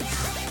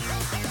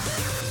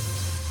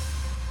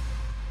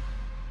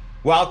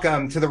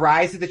Welcome to the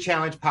Rise of the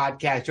Challenge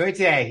podcast. Joined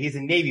today, he's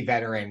a Navy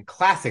veteran,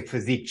 classic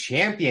physique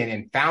champion,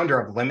 and founder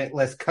of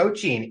Limitless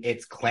Coaching.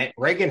 It's Clint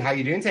Riggin. How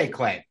you doing today,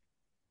 Clint?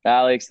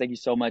 Alex, thank you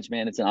so much,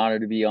 man. It's an honor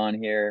to be on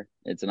here.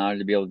 It's an honor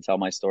to be able to tell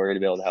my story, to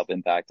be able to help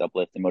impact,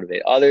 uplift, and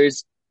motivate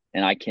others.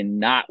 And I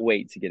cannot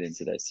wait to get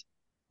into this.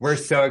 We're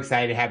so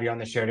excited to have you on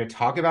the show to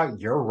talk about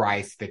your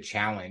Rise to the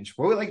Challenge.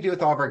 What we like to do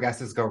with all of our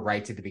guests is go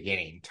right to the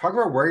beginning. Talk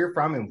about where you're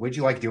from and what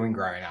you like doing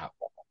growing up.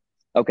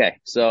 Okay,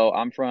 so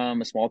I'm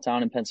from a small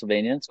town in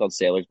Pennsylvania. It's called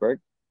Saylorsburg.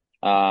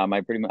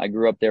 I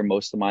grew up there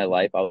most of my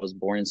life. I was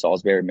born in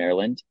Salisbury,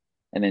 Maryland,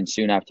 and then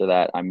soon after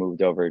that, I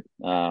moved over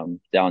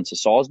down to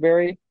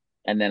Salisbury,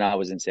 and then I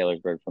was in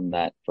Saylorsburg from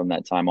that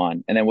time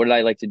on. And then what did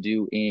I like to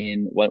do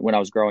when I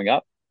was growing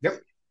up? Yep.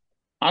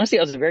 Honestly,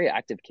 I was a very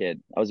active kid.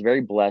 I was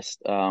very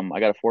blessed. I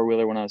got a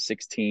four-wheeler when I was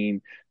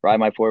 16, ride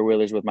my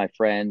four-wheelers with my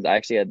friends.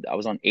 I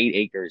was on 8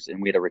 acres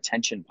and we had a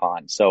retention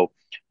pond. So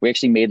we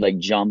actually made like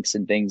jumps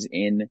and things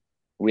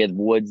we had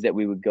woods that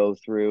we would go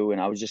through, and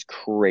I was just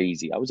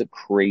crazy. I was a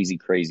crazy,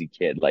 crazy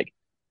kid. Like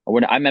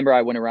I remember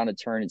I went around a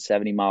turn at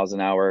 70 miles an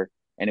hour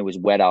and it was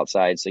wet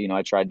outside. So,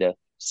 I tried to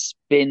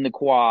spin the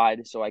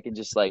quad so I could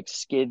just like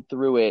skid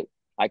through it.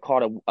 I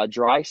caught a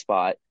dry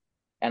spot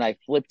and I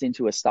flipped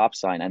into a stop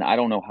sign, and I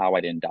don't know how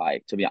I didn't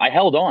die. I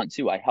held on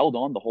too. I held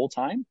on the whole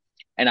time,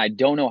 and I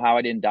don't know how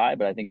I didn't die,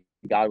 but I think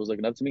God was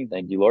looking up to me.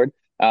 Thank you, Lord.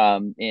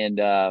 And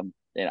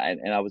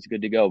I was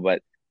good to go.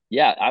 But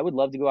yeah, I would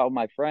love to go out with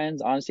my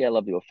friends. Honestly, I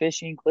love to go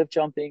fishing, cliff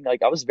jumping.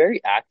 Like I was very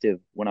active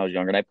when I was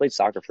younger, and I played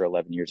soccer for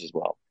 11 years as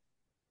well.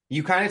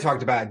 You kind of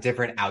talked about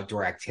different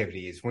outdoor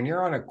activities. When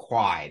you're on a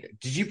quad,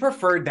 did you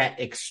prefer that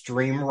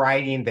extreme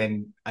riding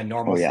than a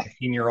normal Oh yeah.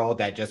 16-year-old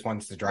that just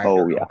wants to drive their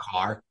Oh own yeah.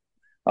 car?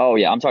 Oh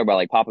yeah, I'm talking about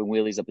like popping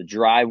wheelies up the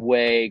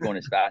driveway, going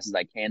as fast as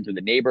I can through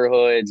the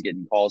neighborhoods,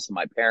 getting calls from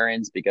my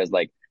parents because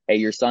like, hey,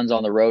 your son's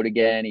on the road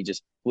again. He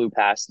just flew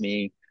past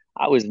me.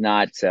 I was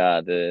not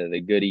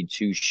the goody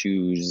two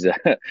shoes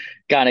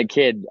kind of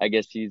kid, I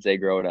guess you'd say,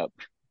 growing up.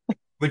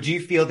 Would you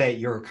feel that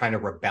you're kind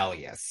of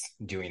rebellious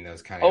doing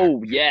those kind of Oh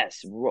activities?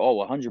 yes,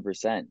 oh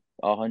 100%,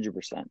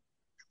 100%.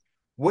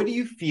 What do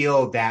you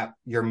feel that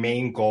your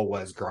main goal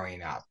was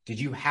growing up? Did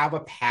you have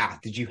a path?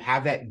 Did you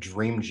have that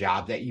dream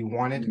job that you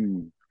wanted?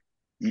 Mm.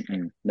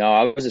 Mm-mm. No,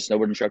 I was a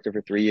snowboard instructor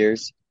for 3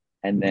 years.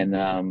 And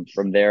then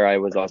from there, I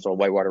was also a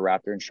whitewater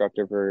raptor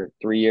instructor for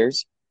 3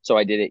 years. So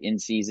I did it in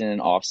season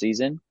and off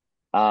season.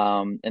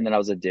 And then I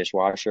was a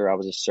dishwasher. I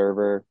was a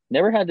server.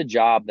 Never had the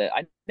job that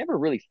I never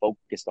really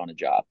focused on a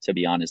job, to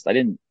be honest.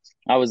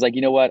 I was like,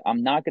 you know what?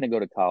 I'm not going to go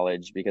to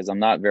college because I'm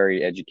not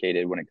very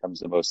educated when it comes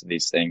to most of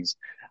these things.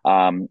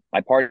 I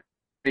partied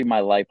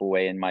my life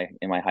away in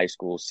my high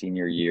school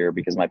senior year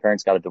because my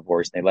parents got a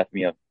divorce and they left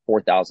me a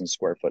 4,000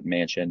 square foot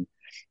mansion.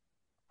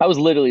 I was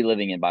literally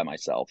living in by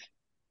myself,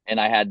 and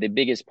I had the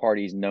biggest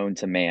parties known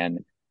to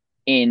man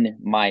in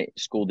my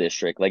school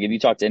district. Like if you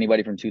talk to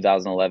anybody from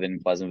 2011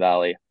 Pleasant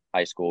Valley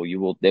High School,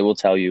 they will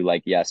tell you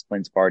like, yes,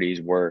 Clint's parties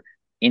were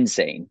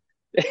insane.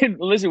 And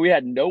listen, we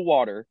had no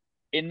water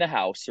in the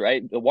house,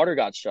 right? The water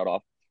got shut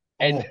off.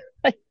 And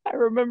Oh, I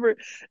remember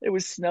it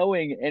was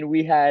snowing and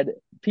we had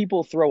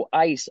people throw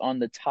ice on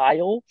the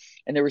tile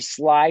and they were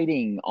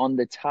sliding on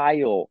the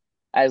tile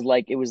as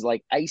like it was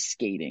like ice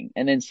skating.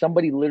 And then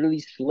somebody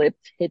literally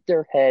slipped, hit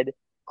their head,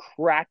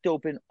 cracked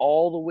open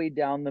all the way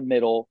down the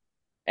middle.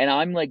 And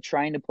I'm like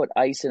trying to put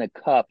ice in a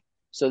cup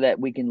so that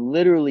we can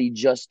literally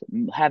just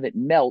have it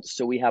melt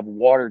so we have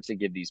water to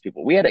give these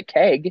people. We had a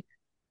keg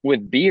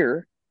with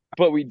beer,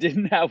 but we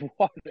didn't have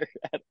water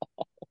at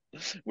all.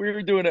 We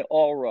were doing it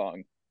all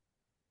wrong.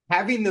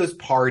 having those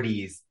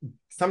parties,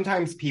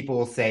 sometimes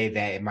people say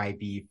that it might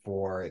be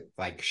for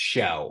like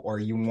show or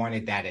you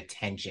wanted that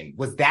attention.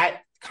 Was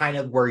that kind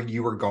of where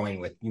you were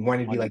going with? You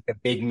wanted to be like the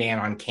big man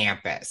on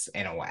campus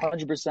in a way.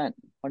 100%.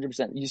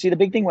 100%. You see, the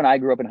big thing when I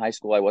grew up in high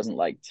school, I wasn't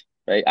liked,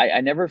 right? I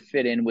never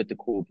fit in with the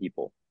cool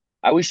people.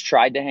 I always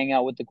tried to hang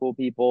out with the cool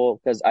people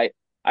because I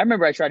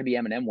remember I tried to be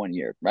Eminem one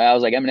year, right? I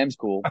was like, Eminem's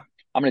cool.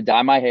 I'm gonna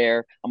dye my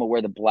hair. I'm gonna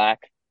wear the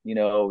black,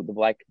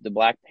 the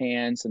black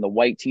pants and the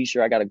white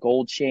t-shirt. I got a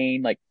gold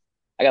chain. Like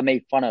I got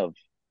made fun of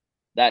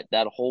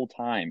that whole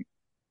time.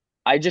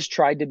 I just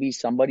tried to be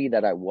somebody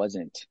that I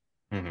wasn't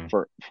Mhm.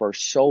 for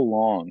so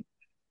long.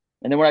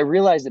 And then when I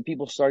realized that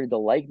people started to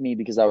like me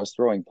because I was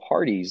throwing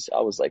parties,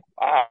 I was like,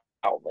 wow,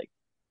 like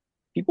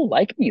people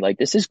like me. Like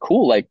this is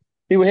cool. Like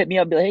people hit me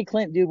up, be like, hey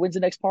Clint, dude, when's the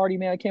next party,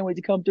 man? I can't wait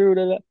to come through.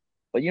 Da, da.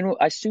 But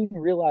I soon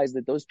realized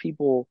that those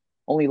people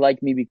only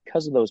like me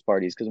because of those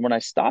parties. Because when I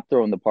stopped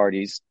throwing the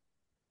parties,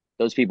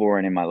 those people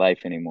weren't in my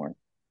life anymore.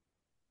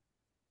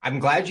 I'm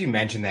glad you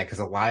mentioned that because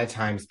a lot of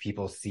times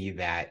people see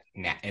that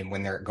and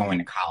when they're going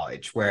to Hmm.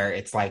 college, where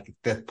it's like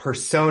the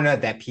persona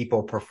that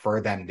people prefer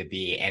them to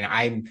be. And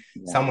I'm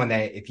Yeah. someone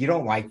that if you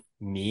don't like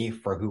me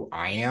for who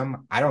I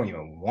am, I don't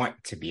even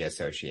want to be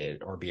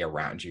associated or be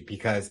around you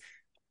because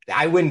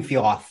I wouldn't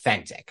feel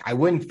authentic. I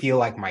wouldn't feel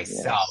like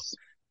myself Yes.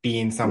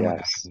 being someone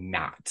that Yes. I'm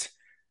not.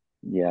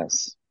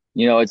 Yes.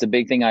 It's a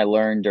big thing I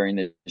learned during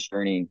this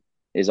journey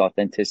is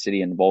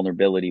authenticity and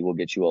vulnerability will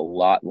get you a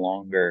lot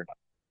longer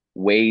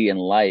way in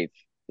life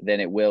than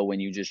it will when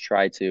you just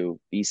try to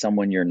be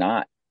someone you're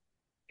not.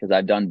 Because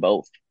I've done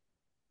both,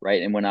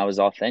 right? And when I was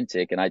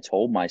authentic and I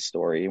told my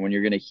story, and when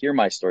you're going to hear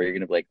my story, you're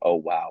going to be like, oh,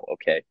 wow,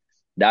 okay.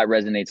 That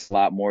resonates a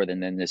lot more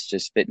than this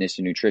just fitness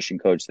and nutrition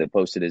coach that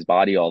posted his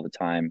body all the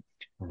time.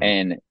 Mhm.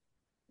 And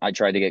I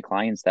tried to get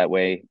clients that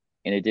way,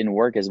 and it didn't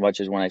work as much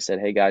as when I said,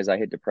 hey guys, I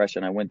hit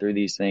depression. I went through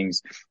these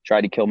things,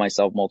 tried to kill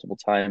myself multiple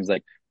times.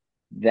 Like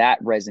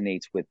that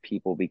resonates with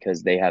people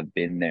because they have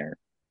been there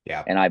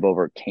Yeah. and I've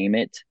overcame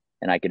it,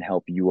 and I can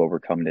help you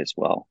overcome it as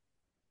well.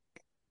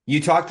 You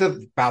talked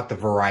about the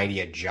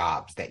variety of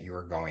jobs that you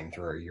were going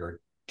through or you're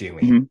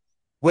doing. Mm-hmm.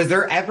 Was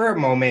there ever a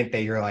moment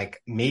that you're like,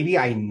 maybe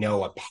I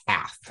know a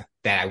path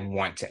that I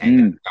want to end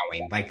up Mm.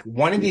 going? Like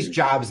one of these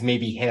jobs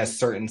maybe hit a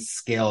certain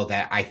skill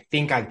that I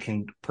think I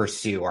can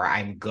pursue or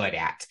I'm good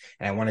at,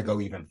 and I want to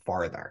go even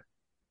farther.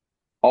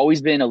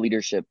 Always been a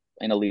leadership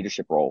in a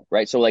leadership role,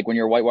 right? So like when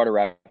you're a whitewater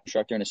raft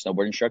instructor and a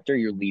snowboard instructor,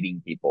 you're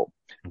leading people.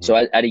 So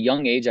Mhm. at a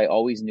young age, I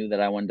always knew that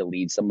I wanted to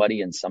lead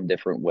somebody in some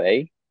different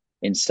way,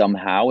 in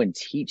somehow, and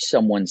teach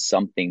someone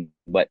something.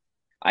 But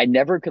I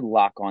never could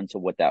lock on to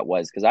what that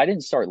was because I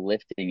didn't start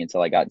lifting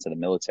until I got into the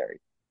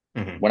military.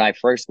 Mhm. When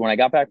I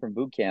got back from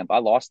boot camp, I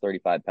lost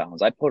 35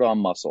 pounds. I put on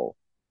muscle.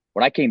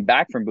 When I came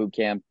back from boot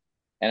camp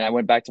and I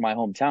went back to my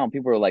hometown,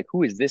 people were like,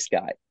 who is this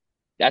guy?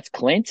 That's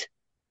Clint?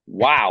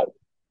 Wow.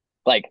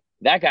 Like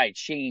that guy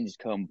changed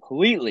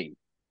completely.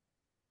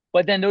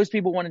 But then those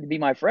people wanted to be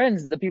my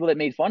friends, the people that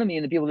made fun of me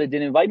and the people that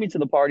didn't invite me to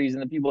the parties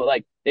and the people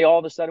like they all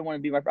of a sudden want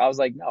to be my friend. I was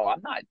like, no,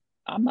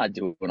 I'm not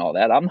doing all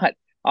that.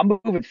 I'm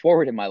moving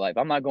forward in my life.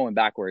 I'm not going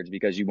backwards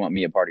because you want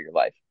me a part of your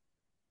life.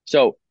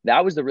 So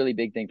that was the really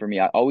big thing for me.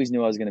 I always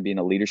knew I was going to be in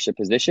a leadership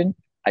position.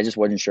 I just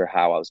wasn't sure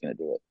how I was going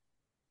to do it.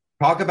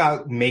 Talk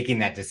about making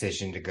that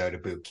decision to go to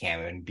boot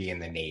camp and be in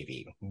the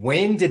Navy.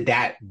 When did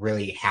that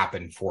really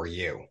happen for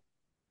you?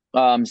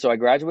 So I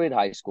graduated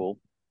high school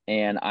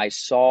and I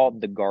saw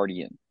The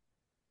Guardian,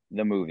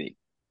 the movie.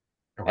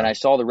 And Okay. I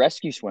saw the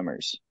rescue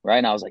swimmers, right?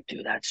 And I was like,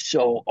 dude, that's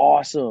so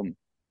awesome.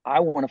 I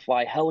want to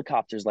fly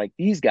helicopters like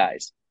these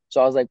guys.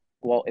 So I was like,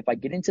 well, if I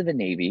get into the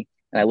Navy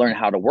and I learn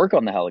how to work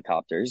on the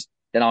helicopters,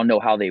 then I'll know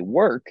how they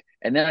work.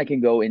 And then I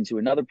can go into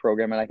another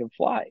program and I can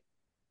fly.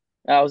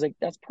 And I was like,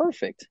 that's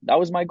perfect. That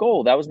was my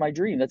goal. That was my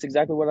dream. That's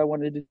exactly what I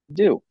wanted to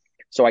do.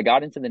 So I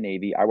got into the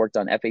Navy. I worked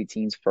on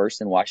F-18s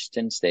first in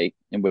Washington State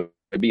in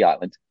Whidbey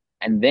Island.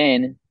 And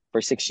then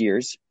for 6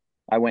 years,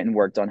 I went and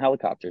worked on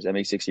helicopters,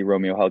 MH-60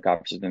 Romeo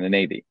helicopters in the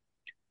Navy.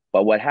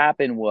 But what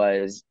happened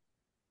was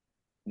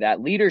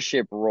that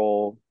leadership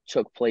role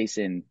took place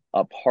in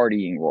a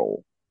partying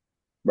role,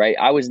 right?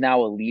 I was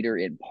now a leader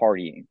in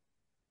partying.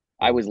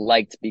 I was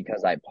liked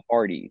because I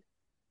partied.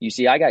 You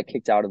see, I got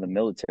kicked out of the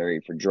military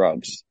for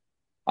drugs.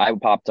 I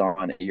popped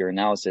on a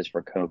urinalysis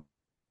for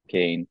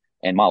cocaine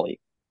and Molly.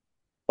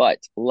 But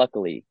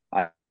luckily,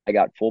 I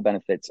got full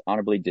benefits,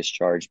 honorably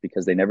discharged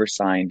because they never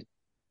signed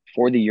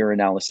for the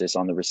urinalysis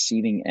on the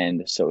receiving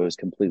end. So it was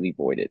completely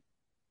voided.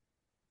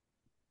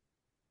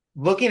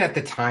 Looking at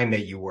the time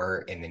that you were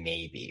in the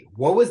Navy,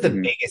 what was the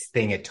Mm-hmm. biggest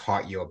thing it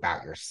taught you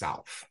about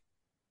yourself?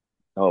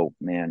 Oh,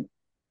 man.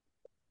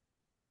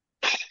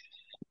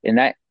 In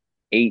that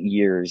 8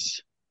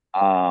 years,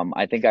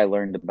 I think I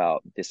learned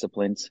about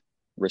discipline,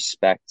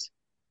 respect,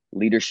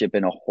 leadership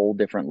in a whole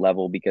different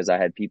level because I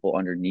had people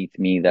underneath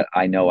me that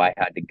I know I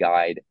had to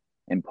guide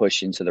and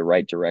push into the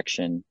right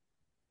direction.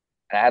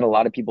 And I had a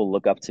lot of people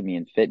look up to me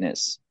in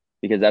fitness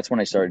because that's when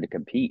I started to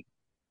compete.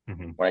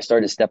 Mhm. When I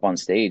started to step on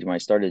stage, when I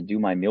started to do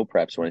my meal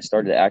preps, when I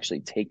started to actually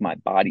take my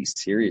body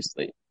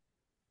seriously,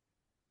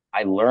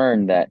 I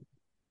learned that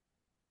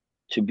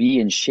to be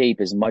in shape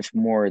is much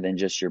more than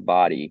just your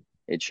body.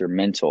 It's your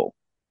mental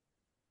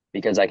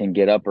because I can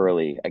get up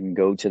early. I can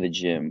go to the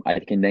gym. I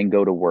can then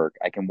go to work.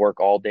 I can work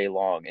all day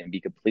long and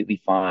be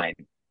completely fine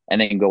and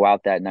then go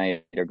out that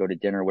night or go to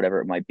dinner, whatever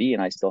it might be.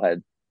 And I still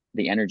had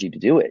the energy to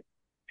do it.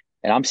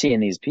 And I'm seeing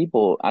these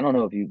people. I don't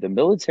know if the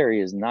military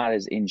is not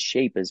as in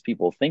shape as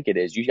people think it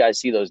is. You guys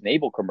see those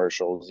naval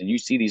commercials and you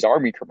see these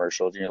army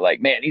commercials and you're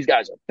like, man, these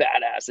guys are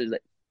badasses.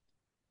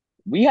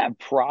 We have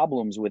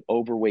problems with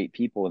overweight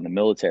people in the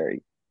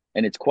military.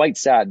 And it's quite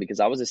sad because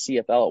I was a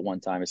CFL at one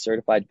time, a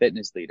certified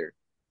fitness leader,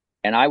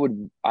 and I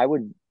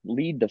would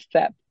lead the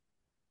FEP,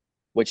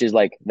 which is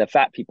like the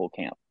fat people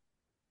camp,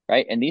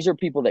 right? And these are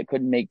people that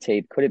couldn't make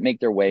tape, couldn't make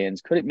their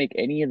weigh-ins, couldn't make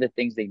any of the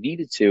things they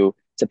needed to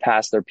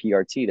pass their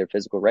PRT, their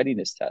physical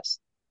readiness test.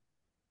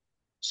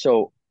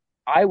 So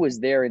I was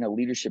there in a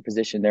leadership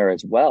position there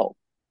as well,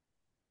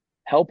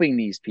 helping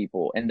these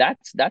people. And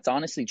that's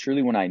honestly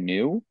truly when I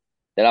knew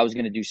that I was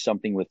going to do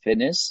something with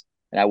fitness,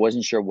 and I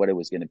wasn't sure what it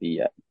was going to be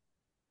yet.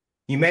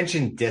 You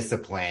mentioned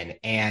discipline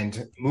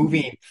and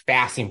moving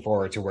fasting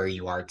forward to where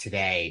you are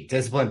today.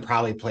 Discipline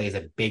probably plays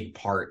a big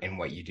part in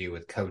what you do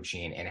with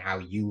coaching and how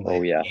you Oh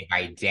live yeah. day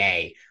by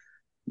day.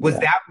 Was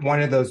Yeah. that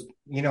one of those,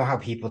 how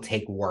people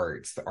take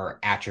words or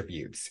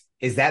attributes?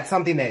 Is that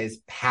something that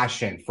is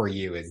passion for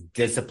you, is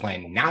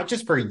discipline, not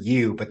just for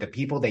you, but the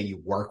people that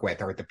you work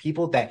with or the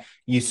people that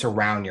you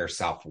surround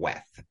yourself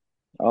with?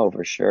 Oh,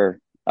 for sure.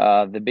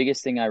 The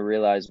biggest thing I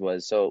realized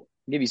was, so I'll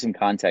give you some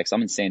context.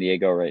 I'm in San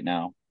Diego right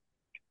now.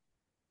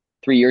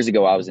 3 years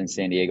ago, I was in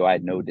San Diego. I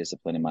had no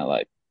discipline in my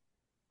life.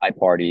 I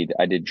partied,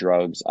 I did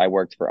drugs, I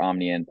worked for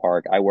Omni and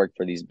Park, I worked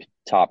for these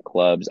top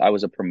clubs. I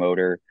was a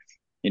promoter.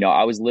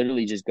 I was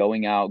literally just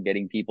going out,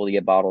 getting people to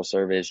get bottle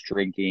service,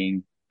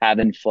 drinking,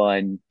 having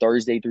fun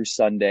Thursday through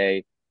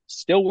Sunday,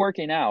 still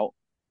working out,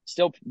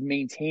 still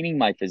maintaining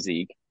my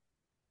physique,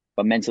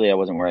 but mentally I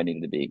wasn't where I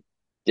needed to be.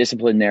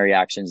 Disciplinary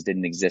actions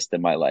didn't exist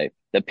in my life.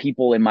 The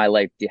people in my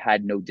life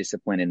had no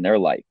discipline in their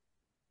life.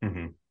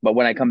 Hmm. But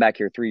when I come back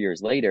here 3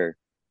 years later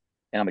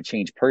and I'm a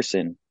changed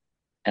person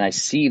and I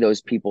see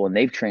those people and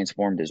they've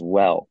transformed as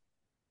well,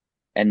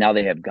 and now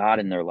they have God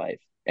in their life,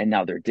 and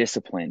now they're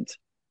disciplined,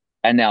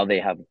 and now they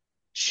have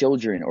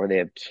children or they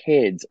have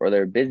kids or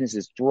their business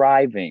is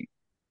thriving,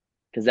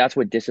 because that's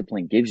what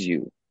discipline gives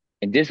you.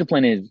 And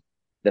discipline is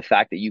the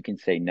fact that you can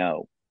say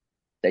no,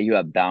 that you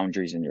have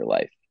boundaries in your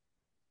life.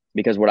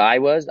 Because what I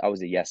was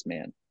a yes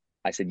man.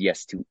 I said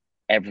yes to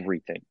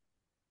everything.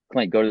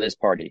 Clint, go to this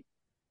party.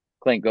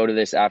 Clint, go to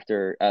this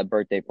after a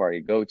birthday party.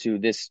 Go to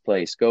this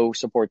place. Go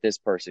support this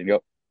person.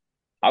 Go.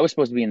 I was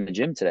supposed to be in the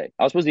gym today.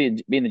 I was supposed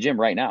to be in the gym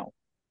right now.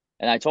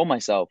 And I told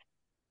myself,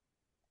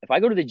 if I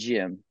go to the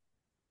gym,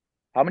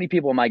 how many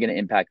people am I going to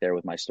impact there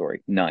with my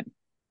story? None.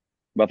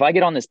 But if I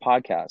get on this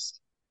podcast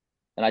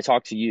and I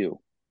talk to you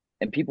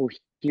and people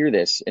hear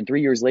this, and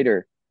 3 years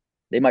later,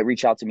 they might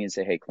reach out to me and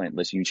say, hey, Clint,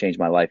 listen, you changed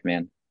my life,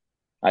 man.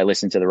 I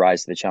listened to the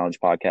Rise to the Challenge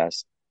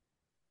podcast,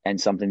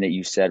 and something that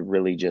you said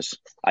really just,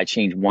 I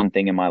changed one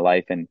thing in my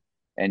life, and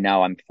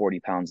now I'm 40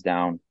 pounds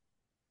down,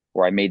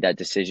 or I made that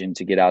decision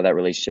to get out of that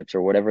relationship,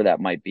 or whatever that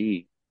might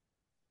be.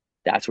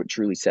 That's what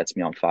truly sets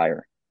me on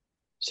fire.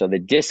 So the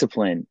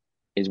discipline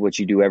is what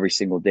you do every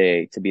single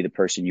day to be the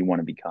person you want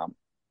to become.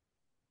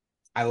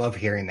 I love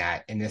hearing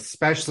that. And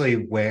especially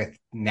with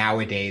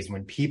nowadays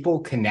when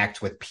people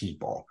connect with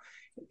people,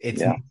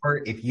 it's Yeah.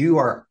 more if you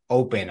are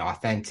open,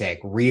 authentic,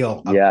 real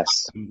about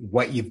Yes.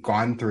 what you've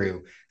gone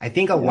through. I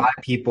think a Yeah. lot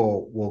of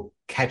people will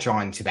catch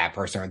on to that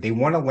person. Or they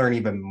want to learn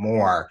even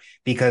more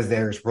because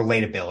there's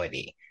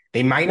relatability.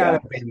 They might not Yeah.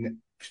 have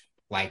been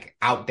like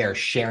out there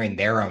sharing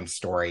their own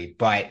story,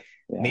 but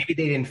Yeah. maybe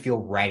they didn't feel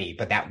ready.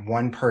 But that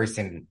one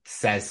person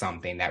says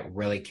something that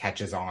really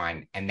catches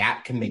on, and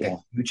that can make a Yeah.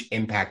 huge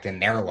impact in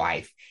their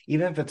life,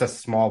 even if it's a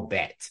small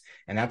bit.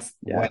 And that's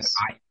what Yes.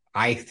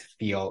 I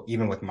feel,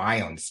 even with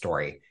my own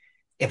story.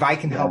 If I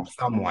can Yeah. help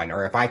someone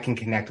or if I can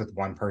connect with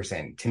one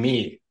person, to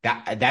me,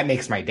 that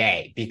makes my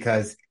day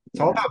because it's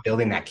all Yeah. about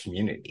building that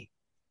community.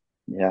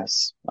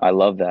 Yes. I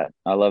love that.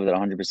 I love that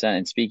 100%.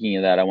 And speaking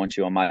of that, I want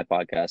you on my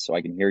podcast so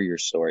I can hear your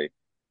story,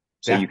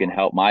 so you can Definitely.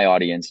 help my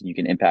audience and you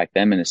can impact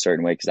them in a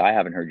certain way. Because I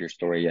haven't heard your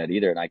story yet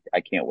either. And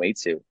I can't wait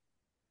to,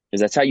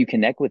 because that's how you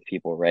connect with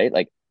people, right?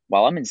 Like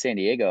while I'm in San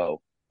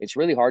Diego, it's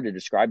really hard to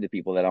describe to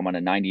people that I'm on a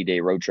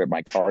 90-day road trip.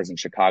 My car's in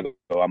Chicago.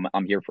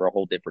 I'm here for a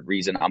whole different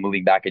reason. I'm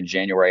moving back in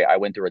January. I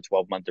went through a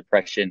 12-month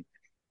depression.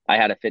 I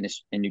had a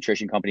fitness and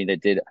nutrition company that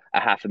did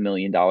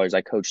 $500,000.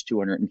 I coached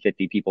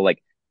 250 people.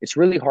 Like it's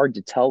really hard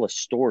to tell a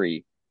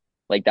story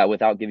like that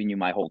without giving you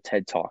my whole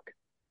TED talk.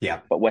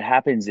 Yeah. But what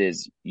happens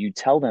is you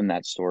tell them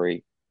that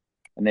story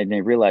and then they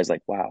realize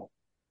like, wow,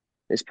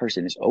 this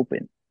person is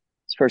open.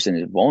 This person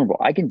is vulnerable.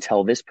 I can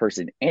tell this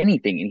person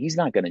anything and he's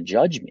not going to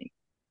judge me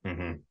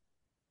Hmm.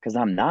 because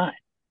I'm not.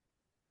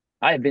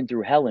 I have been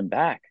through hell and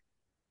back,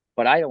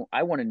 but I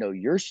want to know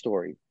your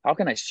story. How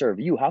can I serve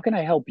you? How can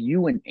I help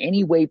you in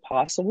any way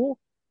possible?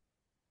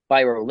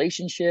 By a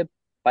relationship,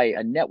 by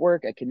a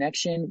network, a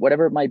connection,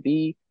 whatever it might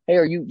be. Hey,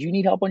 do you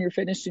need help on your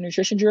fitness to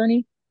nutrition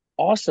journey?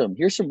 Awesome.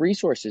 Here's some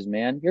resources,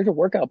 man. Here's a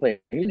workout plan.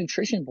 Here's a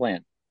nutrition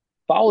plan.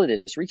 Follow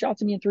this. Reach out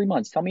to me in 3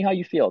 months. Tell me how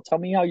you feel. Tell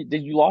me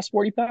did you lost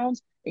 40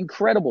 pounds?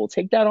 Incredible.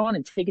 Take that on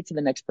and take it to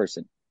the next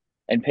person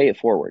and pay it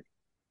forward.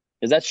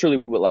 Because that's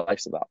truly what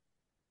life's about.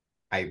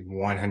 I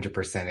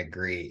 100%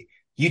 agree.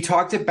 You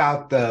talked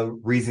about the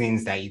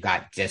reasonings that you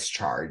got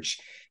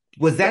discharged.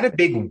 Was that Yeah. a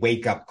big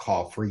wake up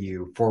call for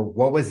you for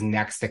what was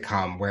next to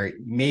come, where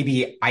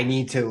maybe I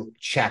need to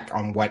check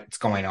on what's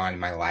going on in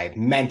my life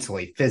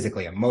mentally,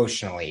 physically,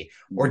 emotionally?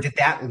 Or did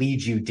that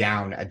lead you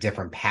down a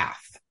different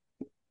path?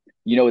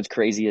 What's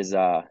crazy is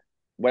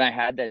when I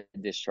had that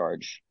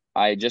discharge,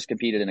 I just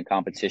competed in a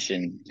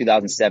competition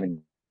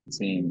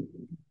 2017.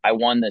 I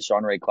won the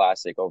Sean Ray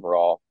Classic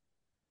overall.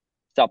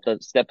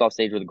 Stepped off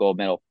stage with a gold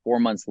medal.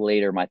 4 months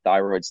later, my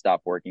thyroid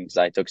stopped working because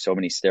I took so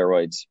many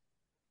steroids.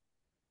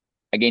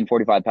 I gained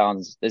 45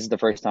 pounds. This is the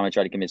first time I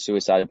tried to commit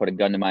suicide. I put a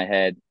gun to my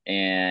head,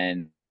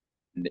 and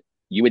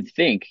you would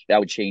think that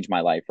would change my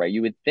life, right?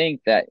 You would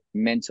think that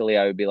mentally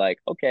I would be like,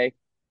 okay,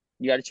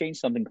 you got to change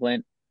something,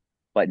 Clint.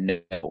 But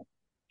no,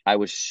 I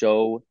was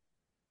so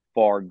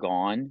far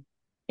gone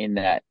in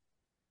that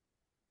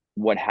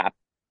what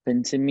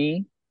happened to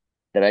me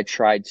that I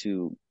tried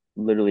to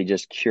literally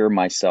just cure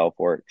myself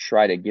or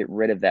try to get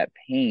rid of that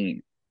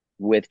pain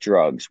with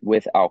drugs,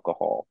 with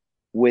alcohol,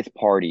 with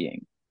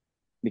partying,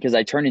 because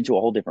I turned into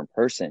a whole different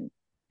person.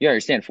 You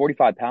understand,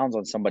 45 pounds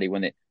on somebody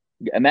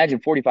imagine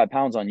 45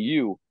 pounds on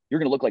you you're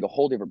going to look like a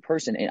whole different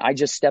person. And I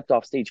just stepped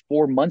off stage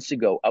 4 months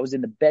ago. I was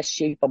in the best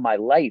shape of my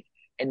life.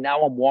 And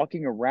now I'm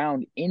walking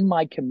around in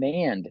my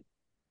command,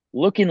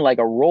 looking like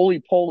a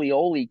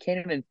roly-poly-oly,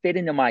 can't even fit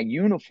into my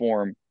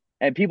uniform.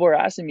 And people are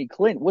asking me,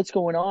 Clint, what's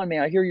going on,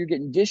 man? I hear you're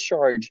getting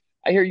discharged.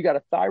 I hear you got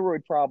a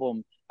thyroid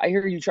problem. I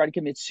hear you try to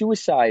commit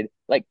suicide.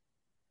 Like,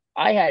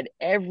 I had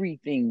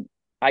everything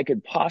I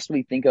could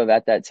possibly think of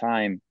at that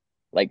time,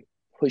 like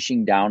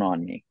pushing down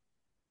on me.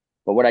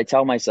 But what I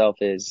tell myself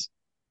is,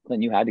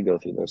 Clint, you had to go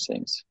through those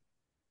things.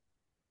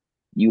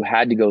 You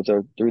had to go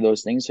through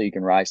those things so you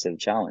can rise to the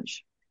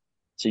challenge,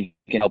 so you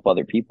can help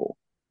other people.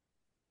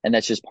 And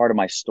that's just part of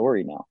my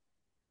story now.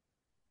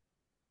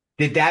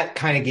 Did that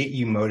kind of get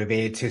you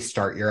motivated to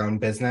start your own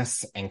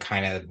business and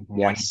kind of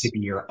wanting to Yes. be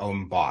your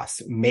own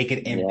boss, make an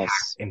impact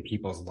Yes. in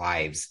people's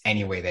lives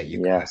any way that you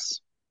could?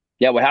 Yes.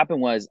 Yeah, what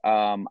happened was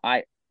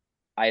I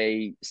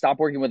stopped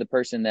working with a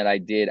person that I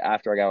did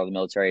after I got out of the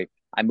military.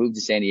 I moved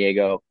to San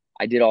Diego.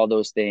 I did all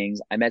those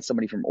things. I met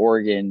somebody from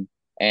Oregon,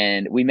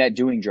 and we met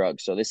doing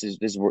drugs. So this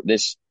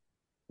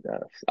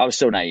I was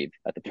so naive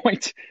at the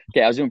point.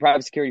 Okay, I was doing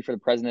private security for the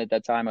president at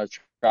that time. I was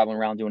traveling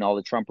around doing all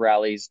the Trump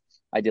rallies.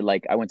 I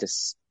went to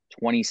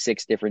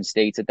 26 different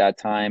states at that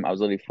time. I was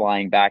literally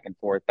flying back and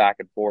forth, back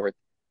and forth.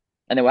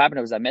 And then what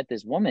happened was I met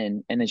this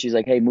woman, and then she's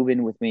like, "Hey, move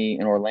in with me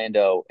in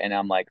Orlando." And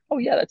I'm like, "Oh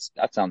yeah,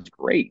 that sounds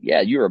great.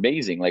 Yeah, you're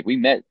amazing. Like, we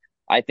met.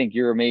 I think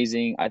you're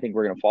amazing. I think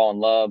we're gonna fall in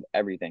love.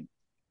 Everything."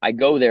 I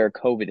go there,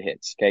 COVID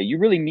hits. Okay, you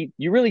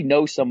really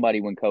know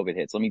somebody when COVID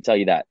hits. Let me tell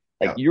you that.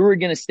 Like, Yeah. you're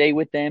gonna stay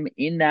with them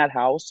in that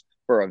house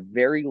for a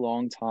very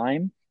long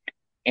time.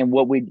 And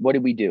what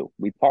did we do?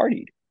 We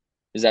partied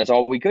because that's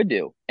all we could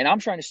do. And I'm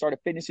trying to start a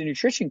fitness and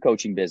nutrition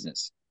coaching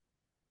business.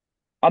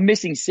 I'm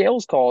missing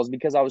sales calls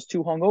because I was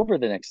too hungover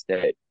the next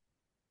day.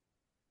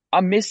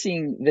 I'm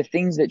missing the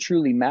things that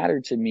truly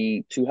matter to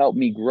me to help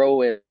me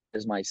grow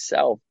as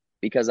myself,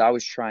 because I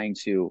was trying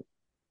to,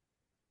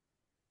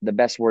 the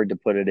best word to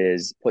put it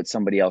is, put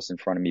somebody else in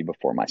front of me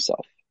before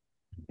myself,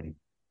 Mhm.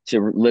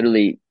 to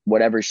literally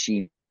whatever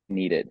she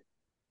needed.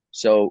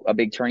 So a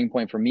big turning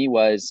point for me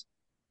was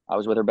I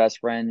was with her best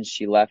friend.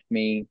 She left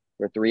me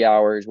for 3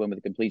 hours, went with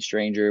a complete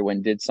stranger, went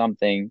and did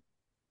something.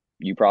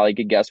 You probably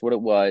could guess what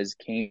it was,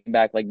 came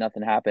back like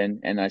nothing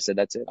happened. And I said,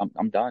 that's it.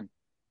 I'm done.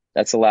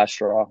 That's the last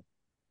straw.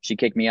 She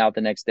kicked me out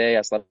the next day.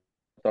 I slept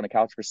on a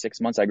couch for 6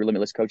 months. I grew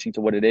Limitless coaching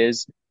to what it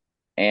is.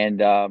 And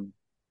then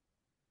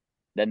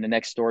the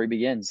next story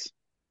begins.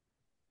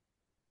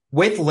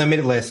 With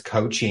Limitless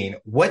coaching,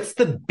 what's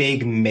the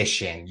big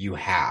mission you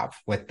have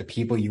with the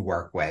people you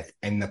work with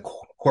and the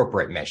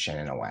corporate mission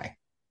in a way?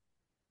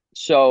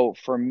 So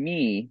for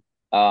me,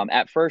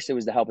 at first it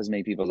was to help as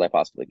many people as I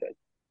possibly could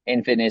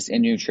in fitness,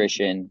 in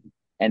nutrition,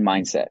 and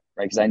mindset,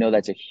 right? Because I know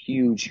that's a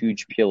huge,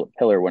 huge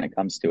pillar when it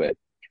comes to it.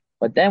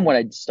 But then what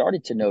I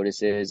started to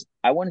notice is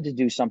I wanted to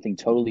do something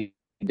totally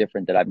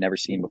different that I've never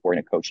seen before in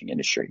a coaching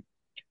industry.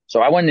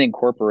 So I wanted to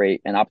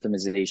incorporate an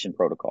optimization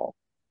protocol,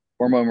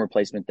 hormone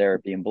replacement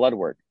therapy, and blood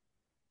work.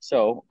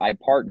 So I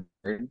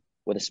partnered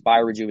with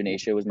Aspire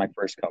Rejuvenation. It was my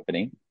first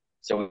company.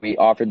 So we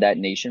offered that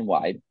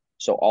nationwide.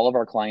 So all of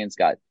our clients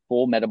got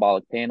full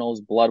metabolic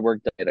panels, blood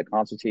work, did a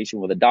consultation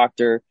with a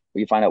doctor where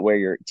you find out where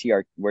your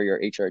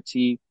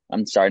HRT,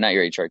 I'm sorry, not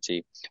your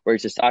HRT, where your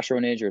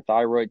testosterone is, your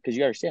thyroid, because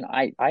you understand,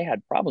 I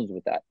had problems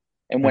with that.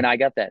 And when I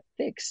got that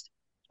fixed,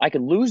 I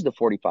could lose the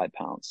 45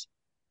 pounds.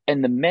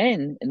 And the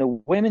men and the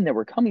women that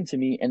were coming to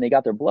me and they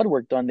got their blood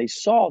work done, they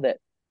saw that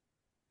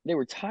they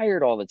were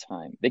tired all the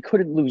time. They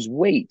couldn't lose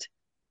weight.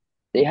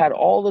 They had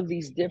all of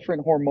these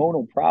different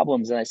hormonal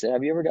problems. And I said,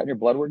 have you ever gotten your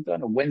blood work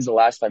done? Or when's the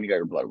last time you got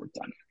your blood work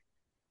done?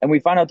 And we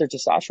find out their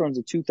testosterone's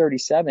at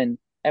 237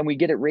 and we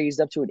get it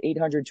raised up to an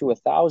 800 to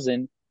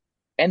 1,000,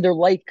 and their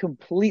life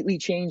completely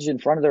changed in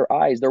front of their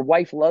eyes. Their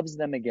wife loves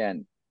them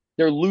again.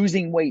 They're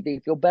losing weight. They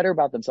feel better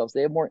about themselves.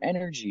 They have more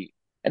energy.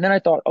 And then I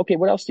thought, okay,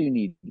 what else do you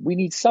need? We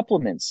need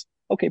supplements.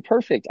 Okay,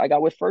 perfect. I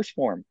got with First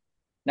Form.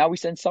 Now we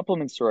send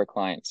supplements to our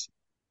clients.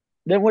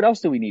 Then what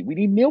else do we need? We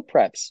need meal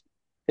preps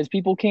because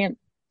people can't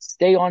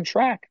stay on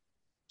track.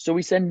 So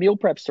we send meal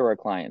preps to our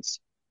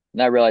clients.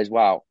 And I realized,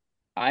 wow,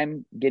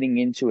 I'm getting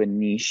into a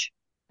niche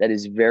that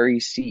is very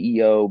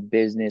CEO,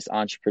 business,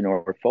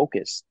 entrepreneur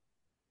focused.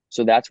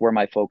 So that's where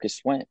my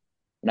focus went.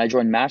 And I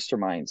joined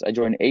masterminds. I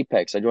joined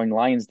Apex. I joined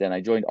Lions Den.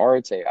 I joined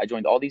Arate. I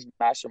joined all these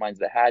masterminds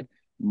that had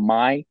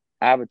my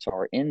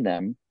avatar in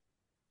them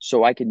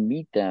so I could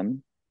meet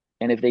them.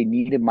 And if they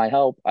needed my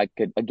help, I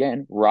could,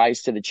 again,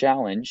 rise to the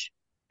challenge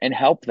and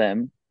help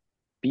them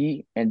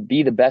be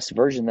the best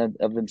version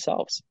of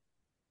themselves.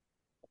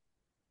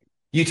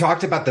 You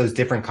talked about those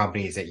different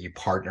companies that you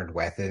partnered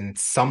with, and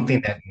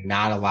something Mm-hmm. that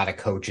not a lot of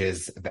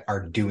coaches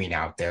are doing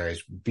out there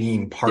is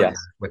being partnered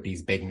Yes. with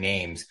these big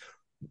names.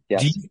 Do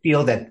Yes. you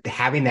feel that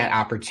having that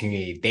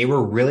opportunity, they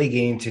were really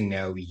getting to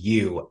know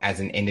you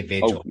as an Oh,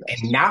 individual and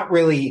yes. not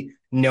really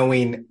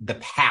knowing the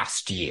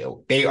past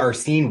you? They are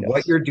seeing what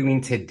Yes. you're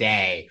doing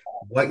today,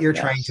 what you're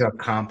trying Yes. to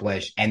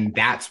accomplish, and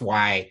that's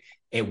why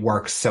it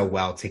works so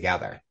well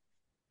together.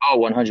 Oh,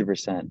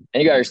 100%. And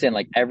you gotta understand,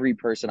 like every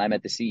person, I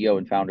met the CEO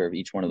and founder of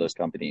each one of those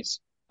companies.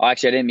 Oh,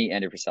 actually, I didn't meet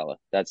Andy Frisella.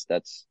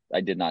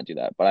 I did not do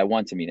that, but I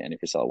want to meet Andy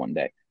Frisella one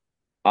day.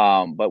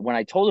 But when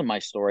I told him my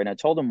story and I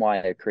told him why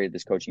I created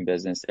this coaching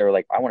business, they were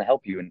like, I want to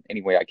help you in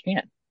any way I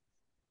can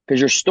because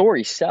your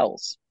story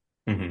sells.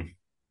 Hmm.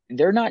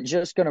 They're not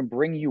just going to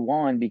bring you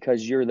on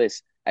because you're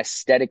this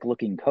aesthetic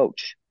looking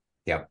coach.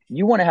 Yep.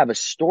 You want to have a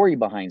story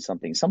behind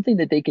something, something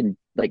that they can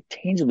like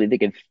tangibly, they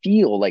can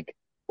feel like,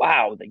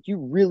 wow, like you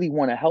really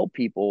want to help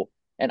people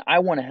and I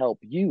want to help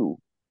you.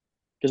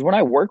 Because when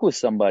I work with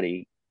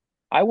somebody,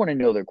 I want to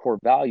know their core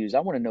values. I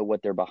want to know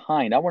what they're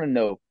behind. I want to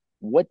know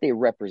what they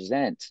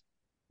represent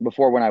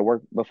before I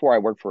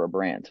work for a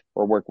brand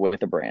or work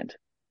with a brand.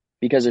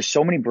 Because there's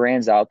so many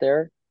brands out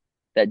there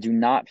that do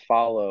not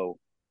follow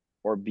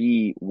or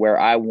be where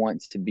I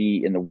want to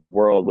be in the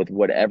world with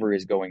whatever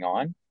is going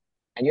on.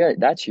 And yeah,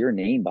 that's your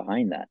name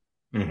behind that.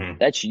 Hmm.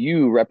 That's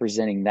you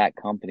representing that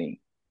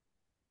company.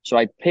 So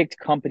I picked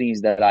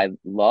companies that I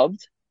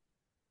loved,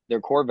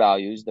 their core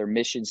values, their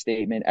mission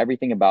statement,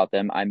 everything about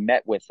them. I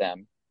met with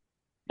them.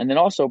 And then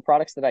also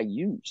products that I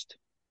used.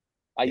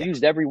 I Yeah.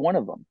 used every one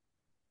of them.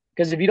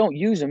 Because if you don't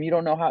use them, you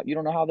don't know how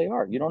they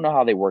are. You don't know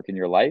how they work in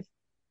your life.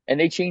 And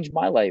they changed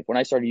my life. When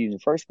I started using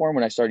First Form,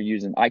 when I started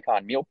using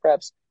Icon meal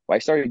preps, when I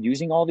started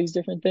using all these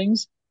different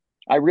things,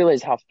 I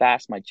realized how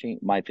fast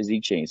my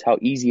physique changed, how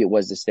easy it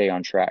was to stay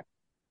on track.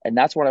 And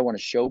that's what I want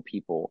to show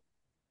people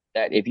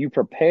that if you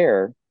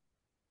prepare,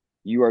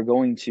 you are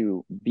going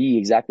to be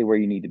exactly where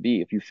you need to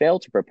be. If you fail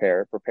to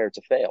prepare, prepare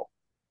to fail.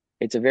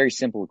 It's a very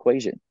simple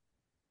equation.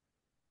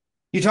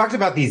 You talked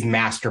about these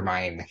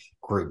mastermind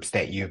groups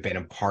that you've been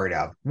a part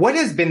of. What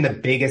has been the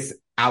biggest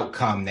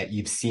outcome that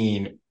you've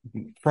seen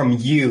from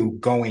you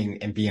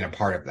going and being a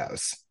part of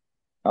those?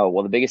 Oh,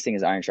 well, the biggest thing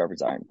is iron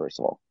sharpens iron, first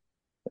of all.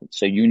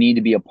 So you need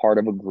to be a part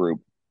of a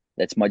group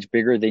that's much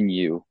bigger than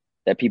you,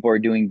 that people are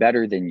doing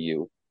better than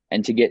you,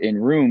 and to get in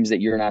rooms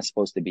that you're not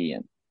supposed to be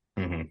in.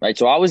 Hmm. Right.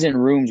 So I was in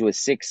rooms with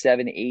 6,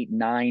 7, 8,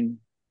 9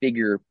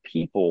 figure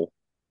people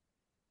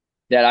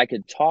that I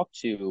could talk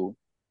to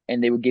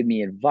and they would give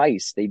me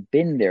advice. They've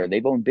been there.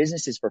 They've owned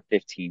businesses for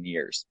 15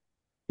 years.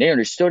 They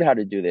understood how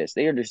to do this.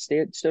 They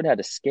understood how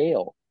to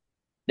scale.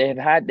 They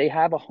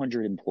have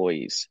 100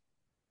 employees.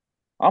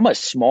 I'm a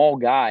small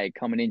guy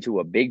coming into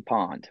a big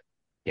pond.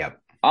 Yep.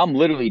 I'm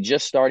literally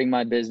just starting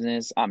my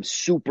business. I'm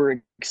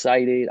super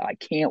excited. I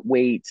can't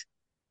wait.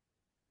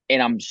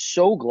 And I'm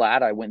so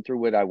glad I went through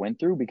what I went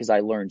through because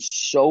I learned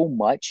so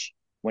much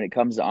when it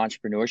comes to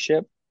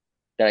entrepreneurship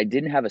that I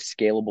didn't have a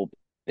scalable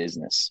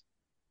business.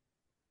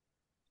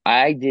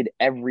 I did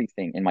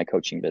everything in my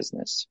coaching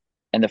business.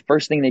 And the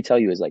first thing they tell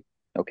you is like,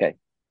 okay,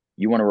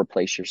 you want to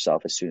replace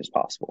yourself as soon as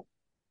possible.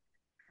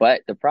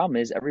 But the problem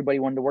is everybody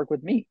wanted to work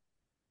with me.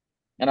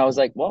 And I was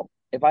like, well,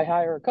 if I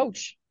hire a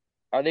coach,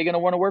 are they going to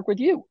want to work with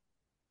you?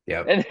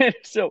 Yep. And then,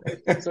 so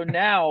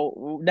now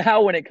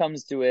when it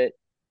comes to it,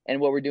 and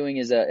what we're doing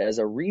is as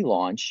a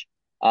relaunch,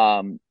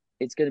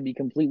 it's going to be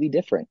completely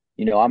different.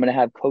 You know, I'm going to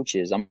have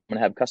coaches, I'm going to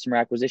have customer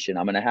acquisition,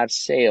 I'm going to have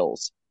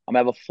sales, I'm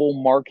going to have a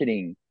full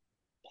marketing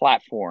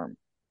platform.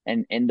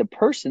 And the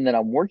person that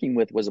I'm working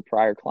with was a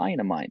prior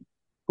client of mine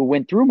who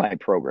went through my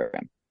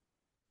program,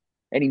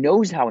 and he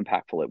knows how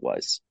impactful it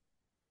was.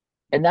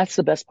 And that's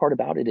the best part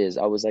about it is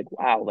I was like,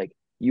 wow, like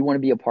you want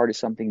to be a part of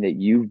something that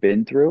you've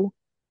been through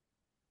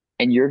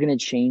and you're going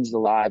to change the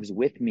lives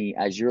with me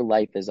as your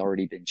life has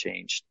already been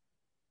changed.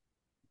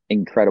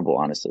 Incredible,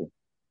 honestly.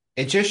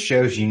 It just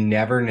shows you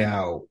never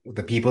know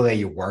the people that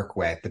you work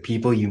with, the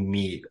people you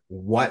meet,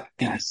 what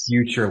the Yes.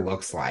 future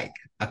looks like.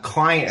 A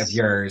client of Yes.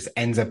 yours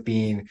ends up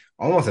being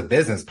almost a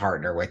business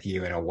partner with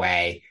you in a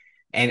way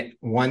and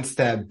wants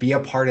to be a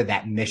part of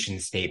that mission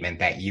statement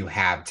that you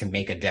have to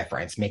make a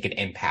difference, make an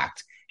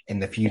impact in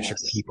the future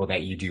Yes. people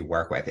that you do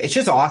work with. It's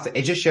just awesome.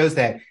 It just shows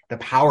that the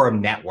power of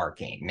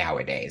networking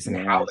nowadays and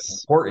how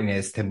Yes. important it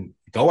is to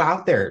go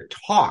out there,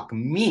 talk,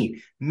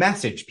 meet,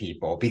 message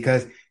people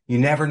because you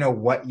never know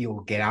what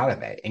you'll get out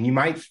of it. And you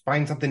might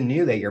find something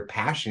new that you're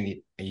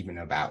passionate even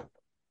about.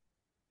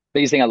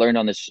 Biggest thing I learned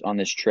on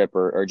this trip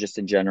or just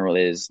in general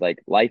is like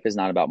life is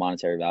not about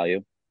monetary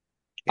value.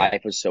 Yeah.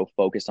 I was so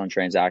focused on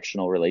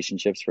transactional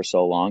relationships for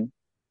so long.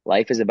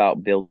 Life is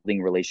about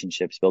building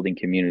relationships, building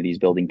communities,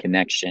 building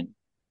connection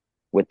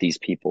with these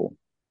people.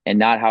 And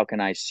not how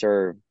can I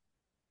serve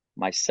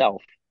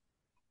myself?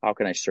 How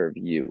can I serve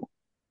you?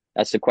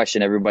 That's the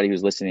question everybody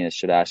who's listening to this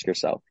should ask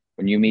yourself.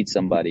 When you meet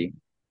somebody,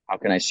 how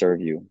can I serve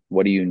you?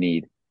 What do you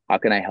need? How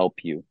can I help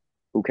you?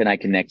 Who can I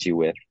connect you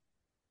with?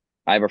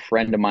 I have a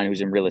friend of mine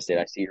who's in real estate.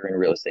 I see you're in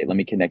real estate. Let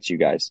me connect you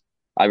guys.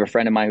 I have a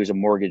friend of mine who's a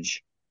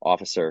mortgage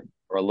officer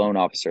or a loan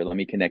officer. Let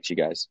me connect you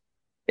guys.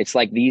 It's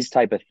like these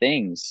type of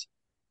things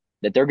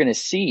that they're going to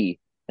see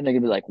and they're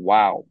going to be like,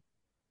 wow,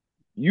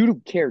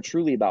 you care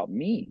truly about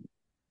me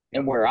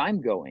and Yep. where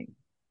I'm going.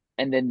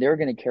 And then they're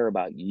going to care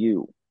about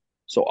you.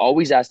 So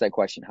always ask that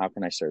question. How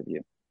can I serve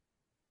you?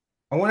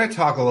 I want to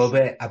talk a little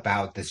bit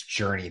about this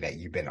journey that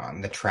you've been on,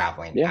 the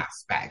traveling Yeah,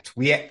 aspect.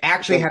 We for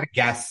actually sure. had a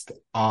guest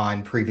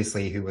on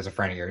previously who was a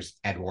friend of yours,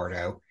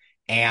 Eduardo,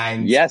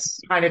 and Yes.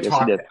 kind of Yes, he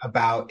talked did.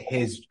 about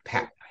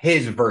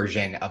his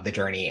version of the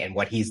journey and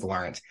what he's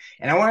learned.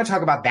 And I want to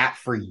talk about that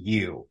for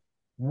you.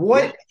 Yeah.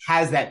 What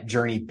has that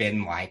journey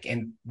been like,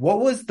 and what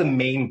was the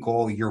main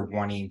goal you're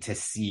wanting to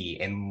see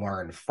and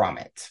learn from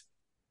it?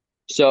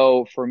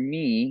 So for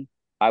me,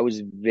 I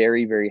was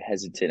very, very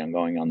hesitant on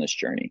going on this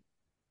journey.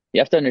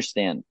 You have to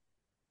understand,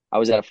 I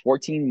was at a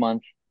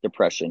 14-month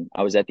depression.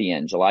 I was at the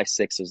end. July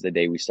 6th was the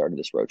day we started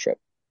this road trip.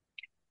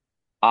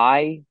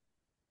 I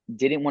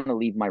didn't want to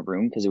leave my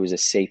room because it was a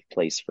safe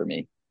place for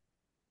me.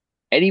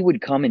 Eddie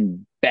would come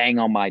and bang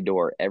on my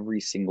door every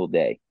single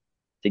day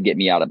to get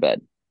me out of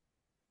bed.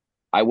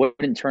 I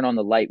wouldn't turn on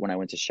the light when I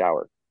went to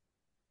shower.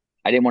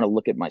 I didn't want to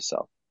look at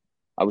myself.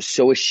 I was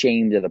so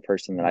ashamed of the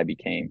person that I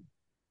became.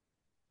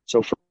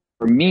 So for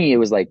me, it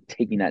was like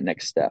taking that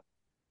next step.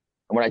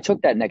 And when I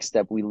took that next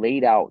step, we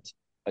laid out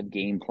a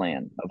game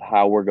plan of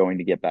how we're going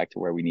to get back to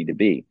where we need to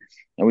be.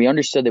 And we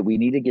understood that we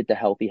need to get the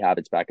healthy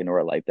habits back into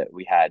our life that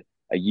we had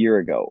a year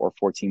ago or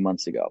 14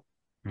 months ago.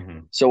 Mm-hmm.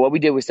 So what we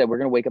did was said, we're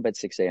going to wake up at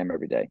 6 a.m.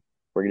 every day.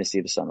 We're going to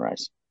see the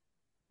sunrise.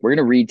 We're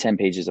going to read 10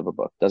 pages of a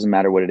book. Doesn't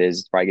matter what it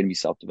is. It's probably going to be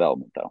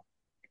self-development though.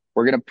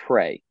 We're going to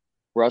pray.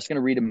 We're also going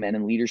to read a men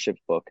and leadership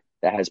book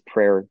that has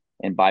prayer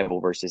and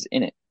Bible verses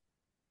in it.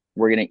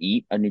 We're going to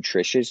eat a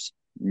nutritious,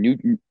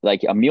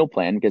 like a meal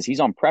plan because he's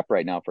on prep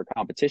right now for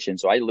competition.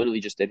 So I literally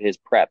just did his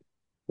prep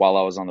while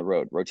I was on the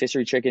road.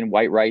 Rotisserie chicken,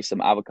 white rice,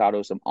 some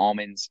avocado, some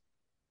almonds,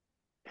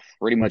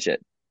 pretty much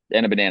it.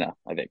 And a banana,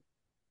 I think.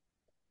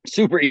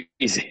 Super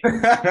easy.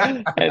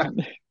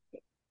 And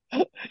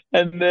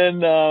and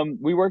then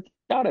we worked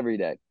out every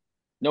day.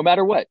 No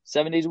matter what,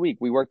 7 days a week,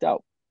 we worked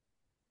out.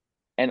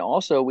 And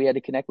also we had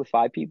to connect with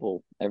 5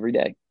 people every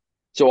day.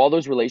 So all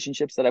those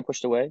relationships that I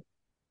pushed away,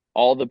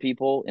 all the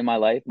people in my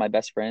life, my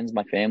best friends,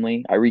 my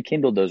family, I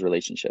rekindled those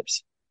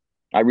relationships.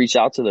 I reached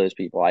out to those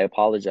people. I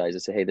apologized. I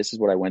said, hey, this is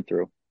what I went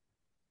through.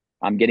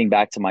 I'm getting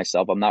back to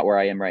myself. I'm not where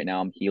I am right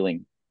now. I'm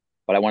healing.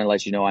 But I want to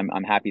let you know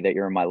I'm happy that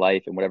you're in my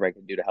life and whatever I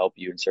can do to help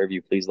you and serve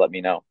you, please let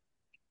me know.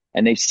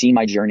 And they've seen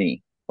my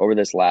journey over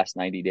this last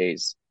 90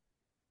 days.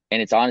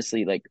 And it's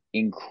honestly like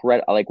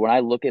incredible. Like when I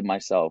look at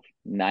myself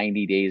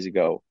 90 days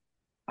ago,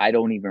 I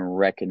don't even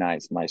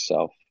recognize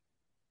myself.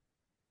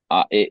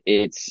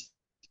 It's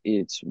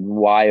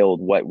wild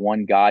what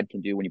one, God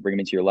can do when you bring him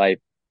into your life.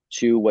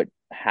 Two, what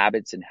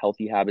habits and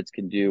healthy habits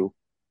can do.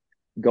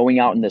 Going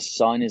out in the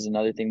sun is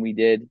another thing we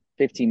did.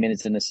 15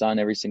 minutes in the sun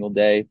every single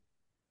day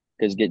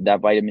because get that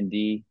vitamin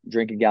D.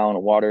 Drink a gallon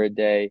of water a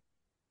day.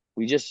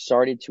 We just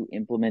started to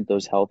implement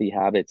those healthy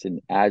habits, and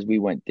as we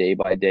went day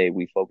by day,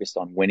 we focused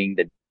on winning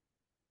the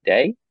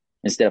day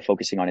instead of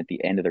focusing on at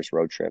the end of this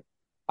road trip.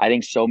 I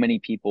think so many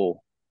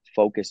people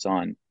focus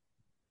on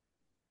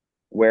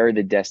where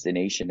the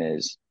destination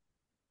is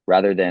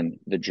rather than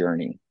the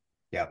journey.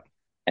 Yep.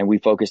 And we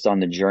focused on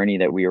the journey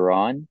that we were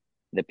on,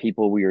 the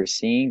people we were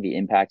seeing, the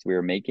impact we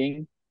were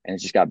making, and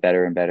it just got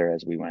better and better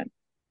as we went.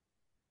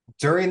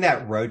 During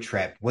that road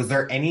trip, was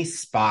there any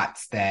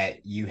spots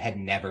that you had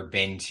never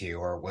been to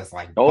or was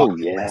like Oh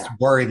bucket list yeah.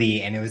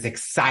 worthy and it was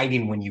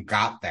exciting when you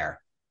got there?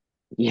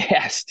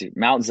 Yes, dude.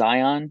 Mount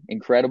Zion,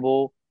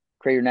 incredible.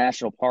 Crater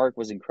National Park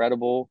was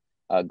incredible.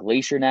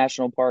 Glacier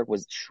National Park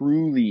was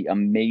truly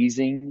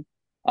amazing.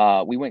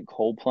 We went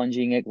cold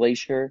plunging at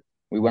Glacier.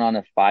 We went on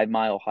a 5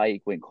 mile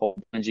hike, went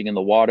cold plunging in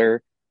the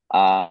water.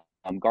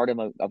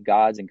 Garden of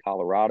Gods in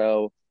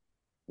Colorado.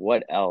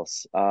 What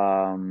else?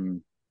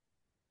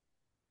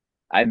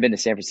 I haven't been to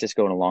San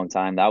Francisco in a long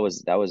time. That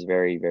was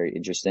very, very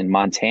interesting.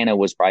 Montana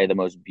was probably the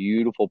most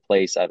beautiful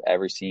place I've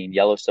ever seen.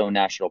 Yellowstone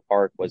National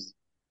Park was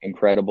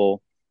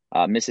incredible.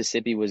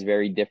 Mississippi was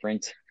very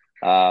different.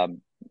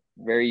 Um,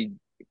 Very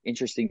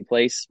interesting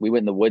place. We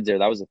went in the woods there.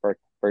 That was the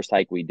first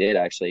hike we did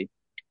actually.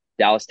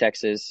 Dallas,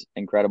 Texas,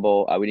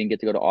 incredible. We didn't get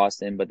to go to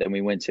Austin, but then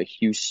we went to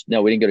Houston.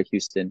 No, we didn't go to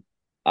Houston.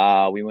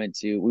 We went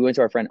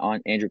to our friend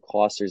Aunt Andrew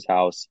Kloster's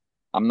house.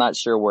 I'm not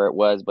sure where it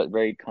was, but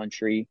very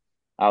country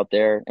out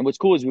there. And what's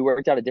cool is we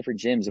worked out at different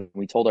gyms and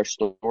we told our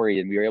story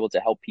and we were able to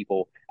help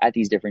people at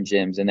these different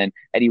gyms. And then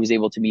Eddie was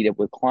able to meet up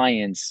with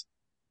clients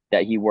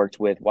that he worked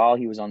with while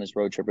he was on this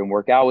road trip and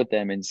work out with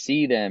them and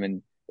see them.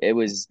 And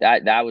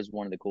that was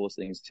one of the coolest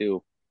things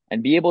too.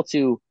 And be able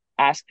to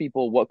ask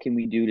people, what can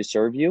we do to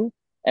serve you?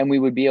 And we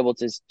would be able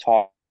to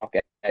talk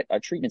at a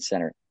treatment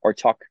center or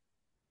talk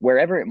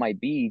wherever it might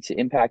be to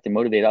impact and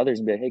motivate others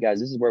and be like, hey guys,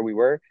 this is where we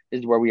were,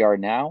 this is where we are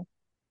now,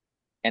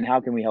 and how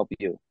can we help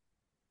you?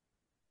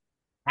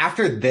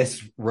 After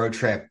this road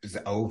trip is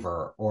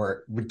over,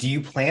 or do you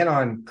plan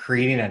on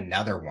creating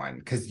another one?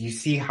 Because you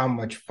see how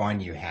much fun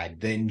you had,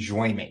 the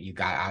enjoyment you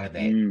got out of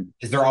it. Mm.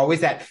 Is there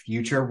always that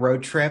future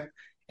road trip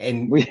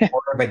and We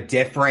more of a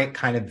different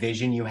kind of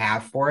vision you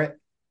have for it?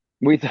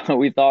 we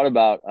thought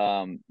about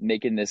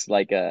making this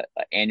like a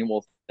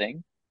annual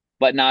thing,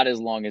 but not as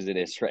long as it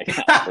is right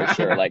now, for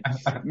sure. Like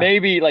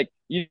maybe like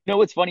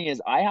what's funny is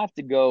I have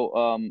to go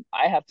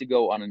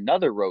on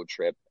another road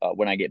trip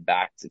when I get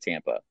back to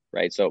Tampa,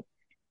 right? So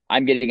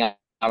I'm getting out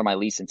of my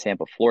lease in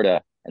Tampa,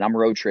 Florida, and I'm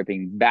road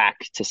tripping back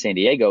to San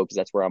Diego because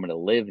that's where I'm going to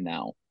live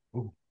now.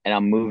 and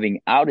I'm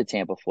moving out of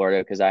Tampa,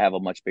 Florida, because I have a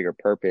much bigger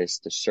purpose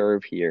to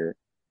serve here,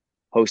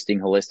 hosting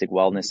holistic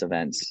wellness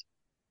events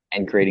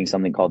and creating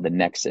something called the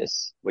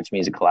Nexus, which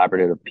means a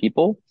collaborative of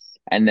people.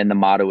 And then the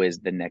motto is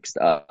the next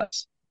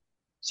us.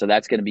 So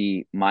that's going to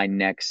be my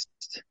next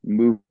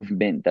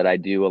movement that I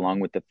do along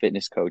with the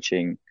fitness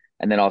coaching.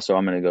 And then also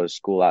I'm going to go to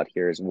school out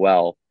here as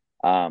well,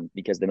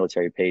 because the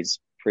military pays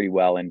pretty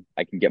well and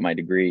I can get my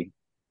degree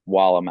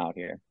while I'm out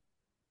here.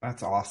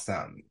 That's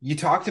awesome. You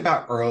talked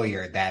about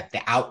earlier that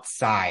the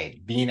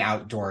outside, being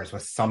outdoors,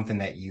 was something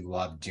that you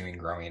loved doing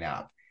growing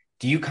up.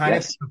 Do you kind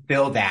of Yes.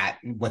 fulfill that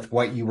with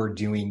what you were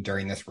doing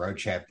during this road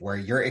trip, where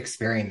you're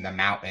experiencing the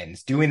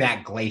mountains, doing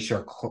that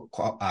glacier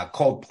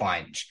cold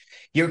plunge?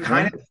 You're Yeah.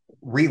 kind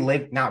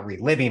of not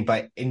reliving,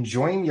 but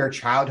enjoying your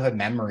childhood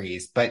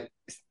memories, but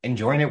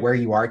enjoying it where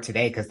you are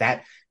today because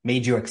that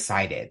made you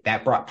excited.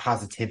 That brought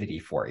positivity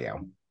for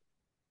you.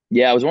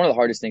 Yeah. It was one of the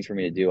hardest things for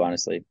me to do,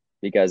 honestly,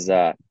 because,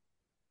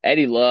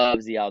 Eddie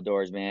loves the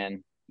outdoors,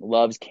 man.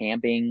 Loves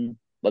camping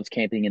in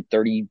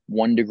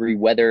 31-degree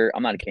weather.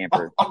 I'm not a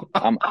camper.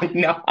 I'm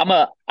No, I'm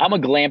a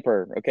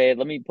glamper. Okay.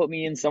 Put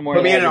me in somewhere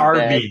put that me in has an a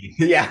bed. RV. Put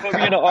me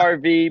Yeah. in an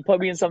RV.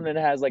 Put me in something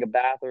that has like a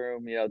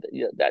bathroom.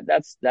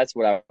 That's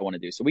what I want to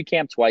do. So we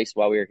camped twice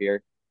while we were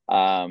here.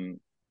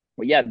 Um,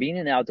 but yeah, being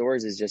in the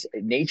outdoors is just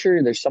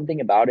nature. There's something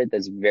about it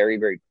that's very,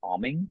 very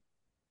calming.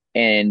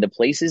 And the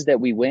places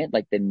that we went,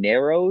 like the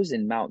Narrows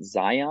and Mount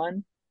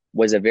Zion,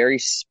 was a very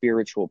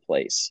spiritual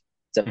place.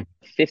 It's a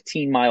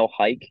 15-mile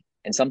hike,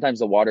 and sometimes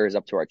the water is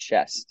up to our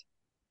chest.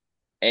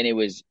 And it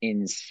was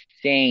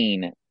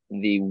insane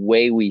the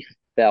way we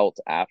felt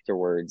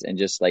afterwards and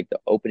just like the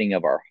opening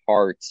of our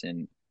hearts.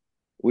 And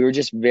we were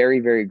just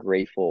very, very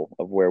grateful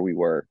of where we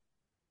were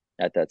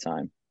at that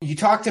time. You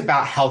talked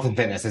about health and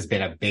fitness has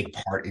been a big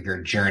part of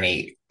your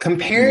journey.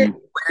 Compare Mhm.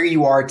 where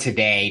you are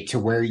today to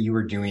where you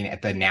were doing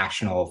at the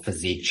National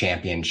Physique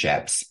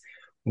Championships.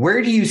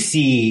 Where do you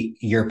see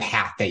your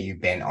path that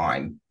you've been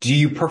on? Do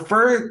you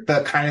prefer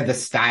the kind of the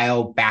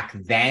style back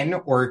then,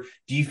 or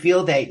do you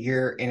feel that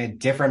you're in a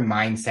different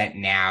mindset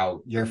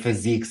now? Your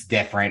physique's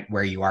different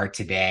where you are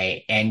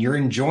today, and you're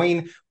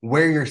enjoying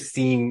where you're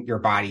seeing your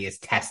body is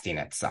testing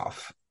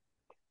itself.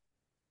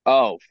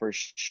 Oh, for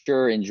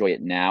sure enjoy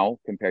it now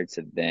compared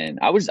to then.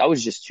 I was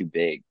just too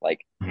big.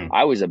 Like Mhm.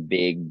 I was a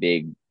big,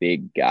 big,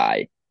 big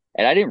guy.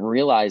 And I didn't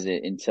realize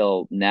it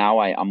until now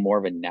I'm more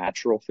of a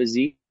natural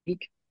physique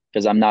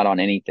because I'm not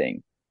on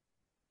anything.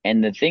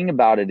 And the thing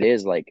about it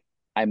is like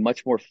I'm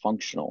much more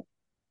functional.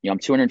 I'm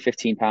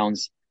 215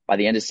 pounds. By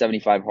the end of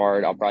 75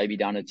 hard, I'll probably be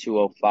down to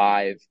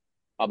 205.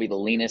 I'll be the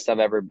leanest I've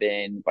ever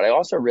been. But I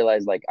also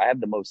realize like I have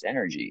the most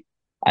energy.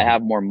 I Mhm.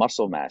 have more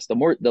muscle mass. The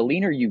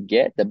leaner you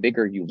get, the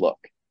bigger you look,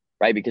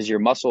 right? Because your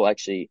muscle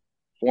actually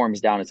forms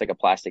down. It's like a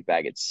plastic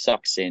bag. It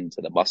sucks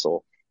into the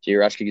muscle. So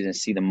you're actually going to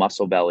see the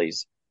muscle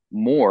bellies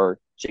more.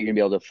 So you're going to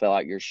be able to fill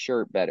out your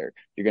shirt better.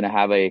 You're going to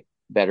have a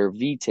better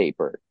V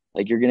taper.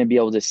 Like you're going to be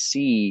able to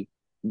see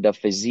the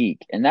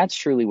physique. And that's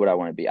truly what I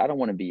want to be. I don't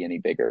want to be any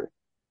bigger.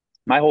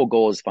 My whole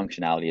goal is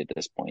functionality at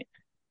this point.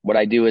 What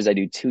I do is I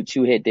do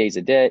two hit days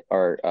a day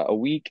or a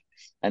week,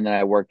 and then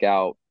I work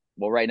out.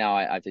 Well, right now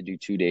I have to do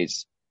 2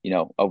 days,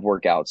 of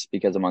workouts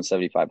because I'm on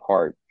 75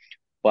 hard.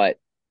 But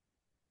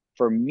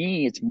for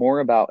me, it's more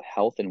about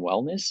health and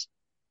wellness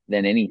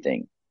than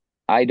anything.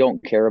 I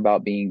don't care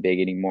about being big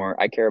anymore.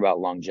 I care about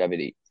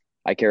longevity.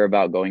 I care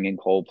about going in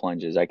cold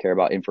plunges. I care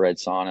about infrared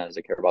saunas.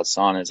 I care about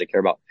saunas. I care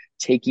about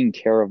taking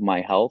care of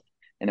my health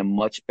in a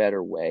much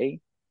better way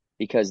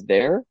because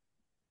there,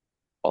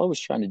 all I was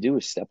trying to do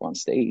was step on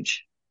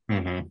stage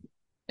Mhm.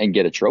 and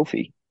get a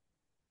trophy,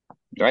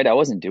 right? I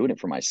wasn't doing it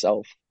for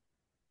myself.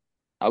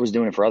 I was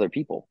doing it for other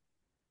people.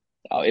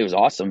 It was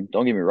awesome.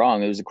 Don't get me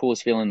wrong. It was the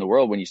coolest feeling in the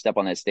world when you step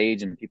on that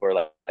stage and people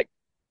are like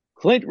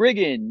Clint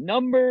Riggin,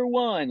 number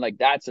one. Like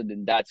that's a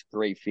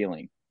great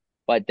feeling.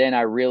 But then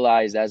I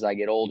realized as I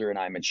get older and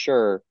I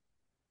mature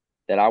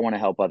that I want to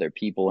help other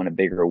people in a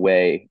bigger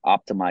way,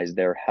 optimize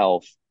their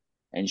health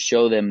and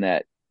show them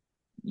that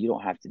you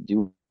don't have to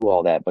do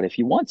all that. But if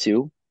you want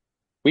to,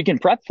 we can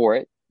prep for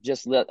it.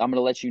 I'm going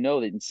to let you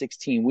know that in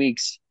 16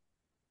 weeks,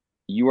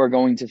 you are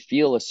going to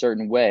feel a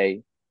certain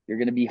way. You're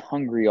going to be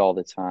hungry all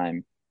the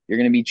time. You're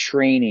going to be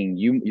training.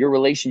 Your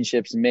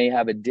relationships may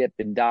have a dip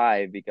and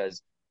dive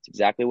because it's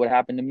exactly what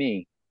happened to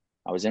me.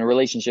 I was in a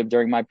relationship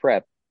during my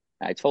prep.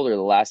 I told her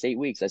the last 8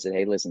 weeks, I said,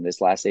 hey, listen, this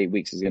last 8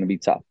 weeks is going to be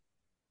tough.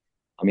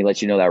 Let me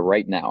let you know that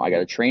right now. I got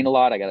to train a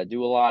lot. I got to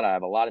do a lot. I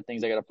have a lot of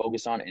things I got to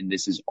focus on. And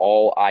this is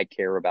all I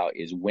care about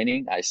is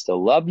winning. I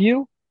still love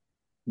you,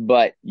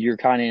 but you're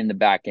kind of in the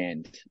back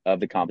end of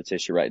the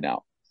competition right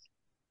now.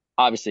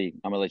 Obviously,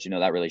 I'm gonna let you know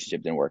that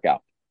relationship didn't work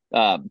out.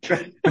 Um,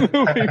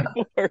 moving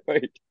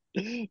forward,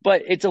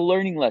 but it's a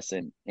learning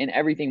lesson in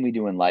everything we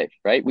do in life,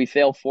 right? We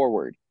fail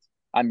forward.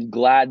 I'm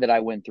glad that I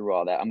went through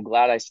all that. I'm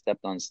glad I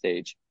stepped on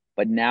stage,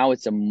 but now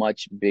it's a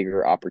much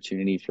bigger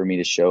opportunity for me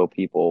to show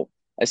people,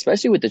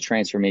 especially with the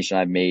transformation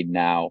I've made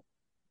now,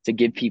 to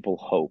give people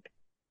hope.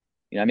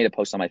 I made a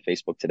post on my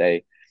Facebook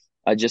today,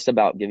 just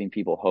about giving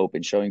people hope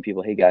and showing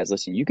people, hey guys,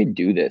 listen, you can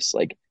do this.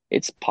 Like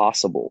it's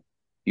possible.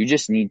 You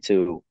just need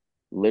to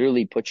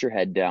literally put your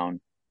head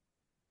down.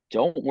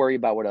 Don't worry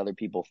about what other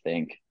people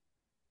think,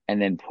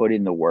 and then put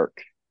in the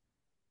work.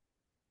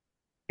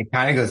 It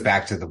kind of goes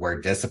back to the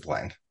word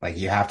discipline. Like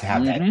you have to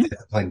have that Hmm.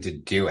 discipline to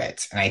do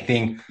it. And I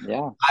think Yeah.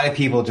 a lot of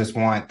people just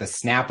want the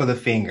snap of the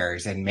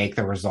fingers and make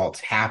the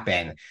results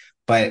happen.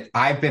 But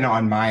I've been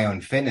on my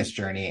own fitness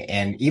journey.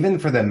 And even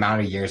for the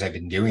amount of years I've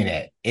been doing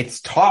it,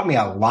 it's taught me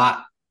a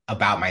lot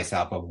about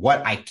myself of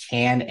what I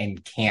can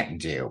and can't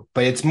do.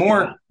 But it's Yeah.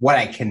 more what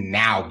I can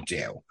now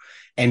do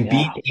and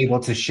being Yeah.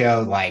 able to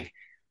show like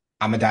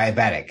I'm a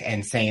diabetic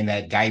and saying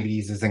that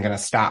diabetes isn't going to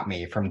stop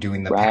me from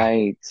doing the path.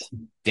 Right.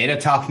 Did a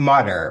tough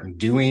mudder,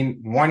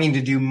 wanting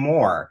to do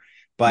more,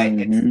 but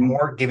it's Hmm.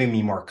 more giving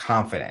me more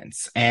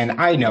confidence. And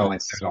I know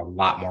Yes. there's a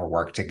lot more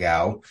work to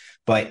go,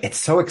 but it's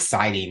so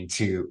exciting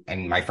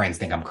and my friends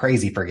think I'm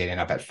crazy for getting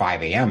up at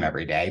 5 a.m.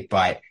 every day.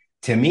 But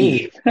to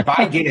me, if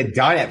I get it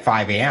done at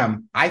 5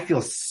 a.m., I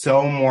feel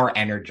so more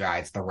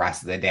energized the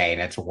rest of the day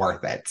and it's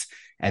worth it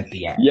at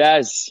the end.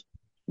 Yes.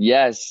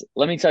 Yes.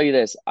 Let me tell you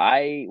this.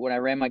 When I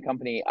ran my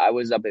company, I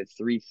was up at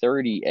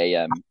 3:30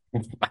 a.m.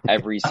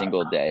 every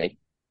single day.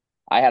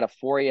 I had a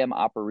 4 a.m.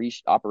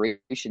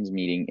 operations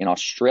meeting in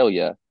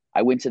Australia.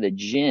 I went to the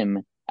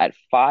gym at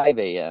 5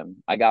 a.m.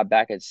 I got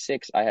back at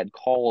 6. I had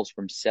calls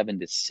from 7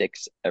 to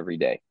 6 every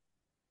day.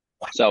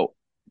 So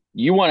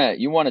you want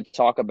to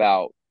talk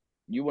about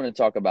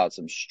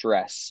some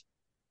stress,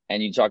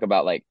 and you talk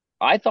about like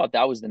I thought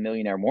that was the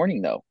millionaire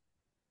morning though.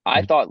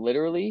 I thought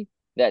literally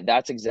that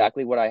that's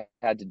exactly what I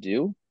had to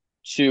do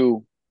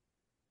to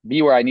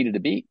be where I needed to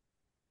be.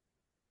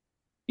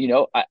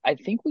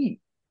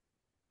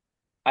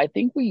 I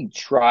think we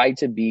try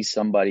to be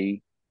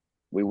somebody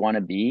we want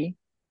to be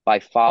by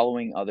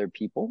following other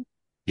people.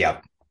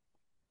 Yep.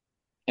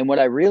 And what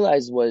I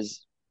realized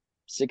was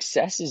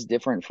success is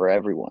different for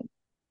everyone.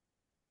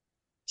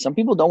 Some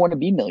people don't want to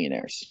be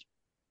millionaires,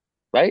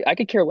 right? I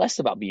could care less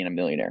about being a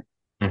millionaire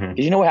Mhm.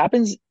 because you know what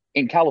happens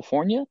in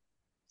California?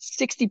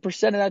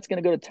 60% of that's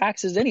going to go to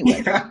taxes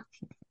anyway, Yeah.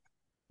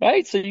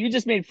 right? So you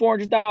just made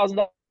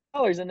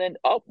 $400,000 and then,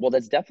 oh, well,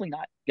 that's definitely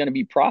not going to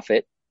be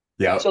profit.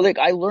 So Yep. like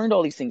I learned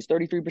all these things.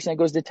 33%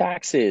 goes to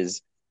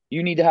taxes.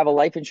 You need to have a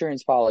life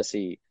insurance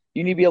policy.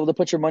 You need to be able to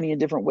put your money in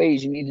different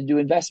ways. You need to do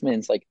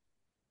investments. Like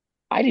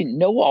I didn't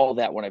know all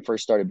that when I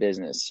first started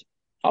business.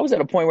 I was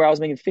at a point where I was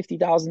making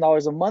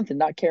 $50,000 a month and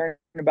not caring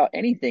about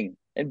anything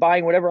and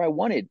buying whatever I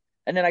wanted.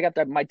 And then I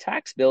got my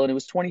tax bill and it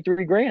was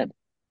 23 grand.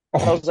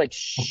 And I was like,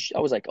 I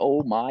was like,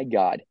 oh my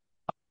God,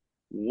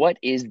 what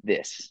is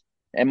this?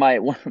 And my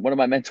one of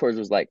my mentors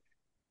was like,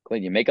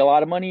 Clint, you make a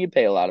lot of money, you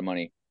pay a lot of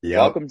money. Yep.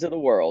 Welcome to the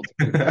world.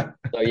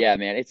 So yeah,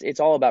 man, it's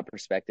all about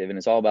perspective and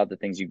it's all about the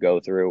things you go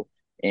through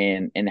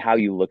and how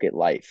you look at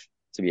life,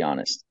 to be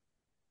honest.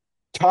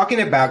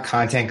 Talking about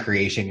content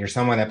creation, you're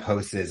someone that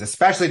posts,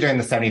 especially during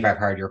the 75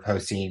 hard, you're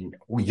posting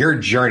your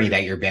journey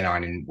that you've been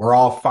on, and we're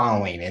all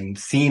following and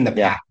seeing the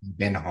Yeah, path you've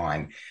been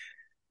on.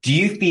 Do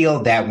you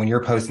feel that when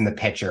you're posting the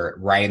picture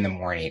right in the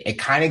morning, it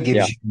kind of gives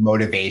yeah. you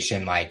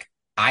motivation? Like,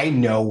 I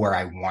know where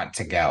I want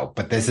to go,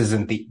 but this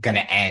isn't going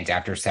to end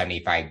after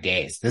 75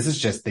 days. This is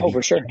just the Oh,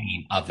 for sure.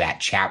 beginning of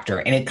that chapter.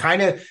 And it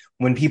kind of,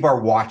 when people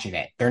are watching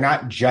it, they're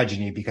not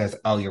judging you because,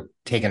 oh, you're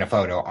taking a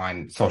photo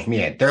on social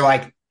media. They're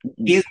like,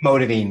 is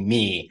motivating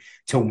me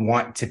to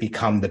want to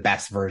become the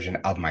best version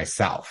of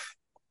myself.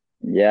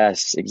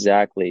 Yes,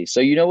 exactly.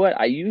 So you know what?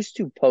 I used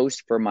to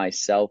post for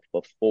myself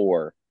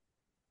before,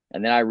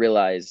 and then I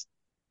realized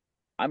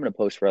I'm going to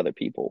post for other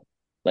people.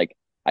 Like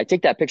I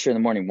take that picture in the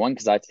morning, one,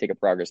 because I have to take a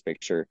progress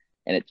picture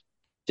and it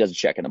does a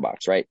check in the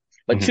box, right?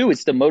 But Mhm. two,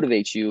 it's to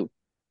motivate you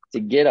to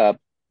get up,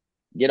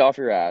 get off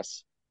your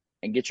ass,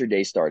 and get your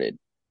day started.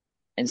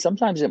 And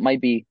sometimes it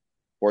might be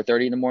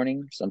 4:30 in the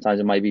morning. Sometimes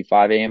it might be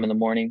 5 a.m. in the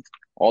morning.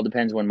 All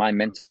depends when my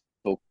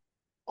mental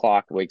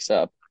clock wakes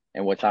up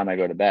and what time I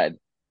go to bed.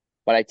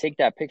 But I take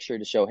that picture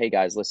to show, hey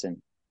guys,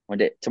 listen,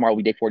 tomorrow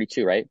will be day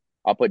 42, right?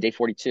 I'll put day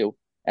 42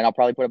 and I'll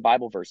probably put a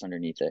Bible verse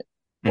underneath it,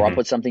 or I'll Mhm.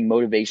 put something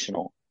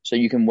motivational so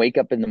you can wake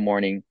up in the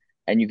morning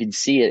and you can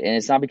see it. And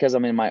it's not because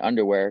I'm in my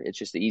underwear. It's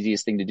just the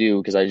easiest thing to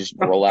do because I just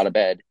roll out of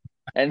bed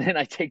and then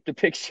I take the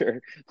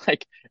picture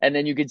like, and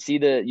then you can see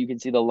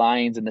the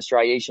lines and the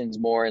striations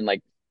more. And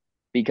like,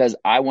 because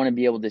I want to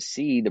be able to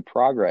see the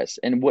progress.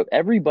 And what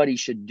everybody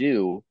should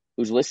do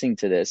who's listening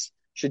to this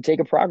should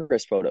take a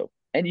progress photo.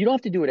 And you don't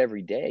have to do it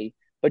every day,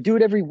 but do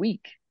it every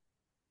week.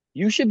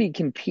 You should be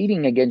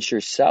competing against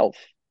yourself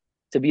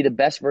to be the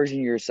best version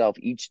of yourself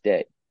each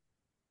day.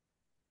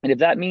 And if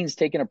that means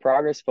taking a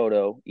progress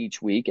photo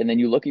each week and then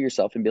you look at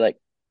yourself and be like,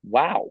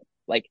 wow,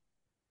 like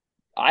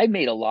I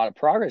made a lot of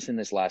progress in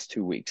this last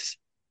 2 weeks.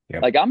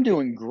 Yep. Like I'm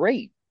doing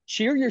great.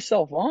 Cheer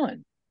yourself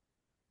on.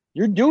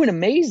 You're doing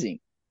amazing.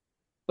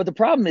 But the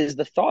problem is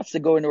the thoughts that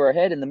go into our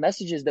head and the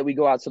messages that we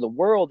go out to the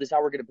world is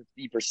how we're going to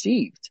be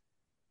perceived.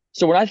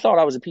 So when I thought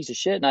I was a piece of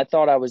shit and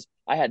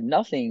I had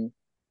nothing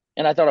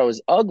and I thought I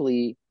was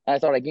ugly and I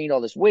thought I gained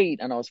all this weight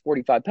and I was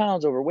 45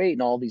 pounds overweight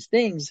and all these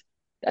things,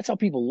 that's how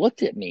people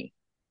looked at me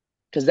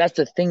because that's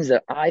the things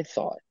that I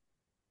thought.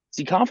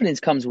 See, confidence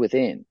comes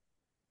within.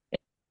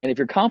 And if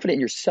you're confident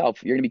in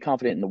yourself, you're going to be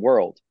confident in the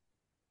world.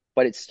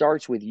 But it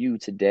starts with you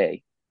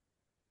today.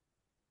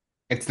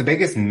 It's the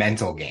biggest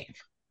mental game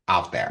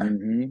out there.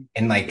 Mm-hmm.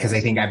 And like, because I Yes.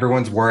 think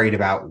everyone's worried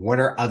about what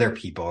are other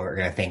people are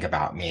going to think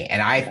about me.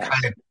 And I've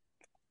kind Yes. of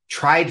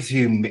tried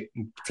to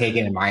take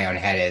it in my own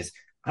head as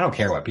I don't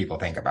care what people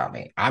think about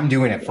me. I'm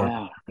doing it for,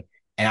 Yeah.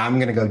 and I'm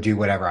going to go do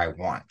whatever I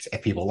want.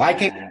 If people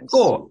like it, Yes.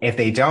 cool. If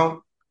they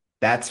don't,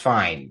 that's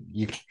fine.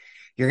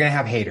 You're going to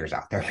have haters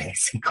out there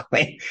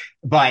basically,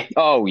 but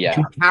Oh, yeah.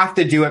 you have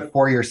to do it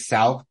for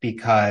yourself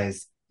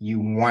because you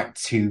want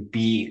to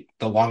be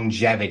the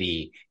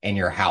longevity in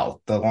your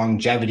health, the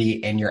longevity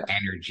in your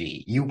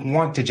energy. You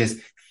want to just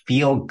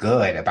feel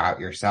good about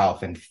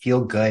yourself and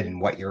feel good in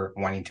what you're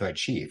wanting to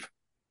achieve.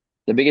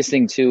 The biggest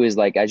thing too is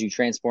like as you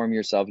transform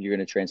yourself, you're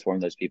going to transform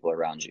those people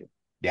around you.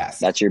 Yes.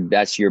 That's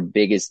your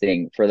biggest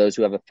thing. For those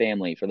who have a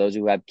family, for those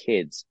who have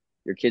kids,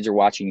 your kids are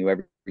watching you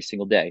every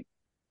single day.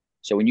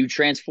 So when you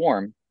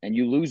transform and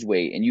you lose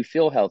weight and you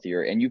feel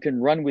healthier and you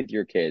can run with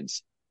your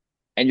kids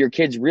and your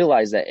kids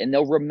realize that and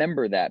they'll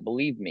remember that,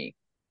 believe me,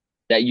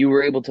 that you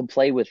were able to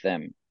play with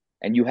them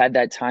and you had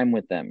that time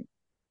with them.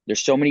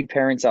 There's so many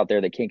parents out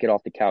there that can't get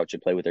off the couch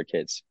and play with their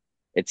kids.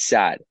 It's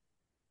sad.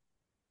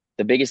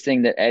 The biggest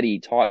thing that Eddie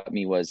taught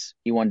me was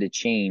he wanted to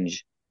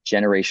change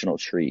generational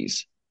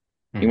trees.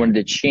 He Mhm. wanted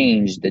to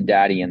change the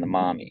daddy and the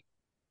mommy,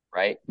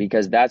 right?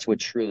 Because that's what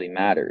truly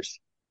matters.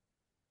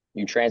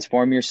 You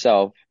transform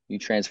yourself, you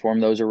transform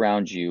those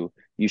around you,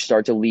 you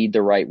start to lead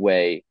the right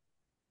way,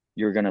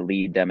 you're going to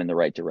lead them in the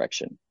right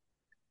direction.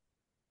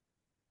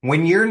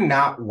 When you're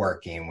not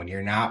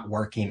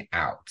working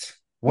out,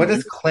 what Mm-hmm.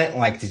 does Clint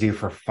like to do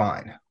for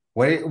fun?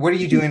 What are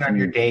you doing on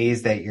your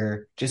days that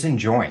you're just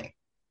enjoying?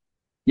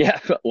 Yeah,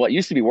 well, it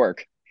used to be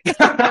work because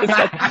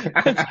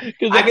I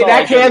that's mean, all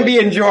I that did can was, be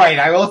enjoyed,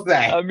 I will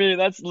say. I mean,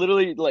 that's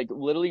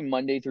literally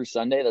Monday through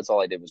Sunday. That's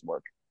all I did was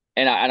work.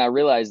 And I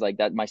realized like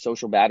that my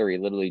social battery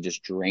literally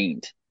just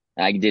drained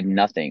and I did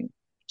nothing.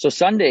 So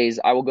Sundays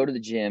I will go to the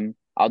gym.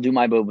 I'll do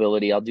my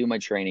mobility. I'll do my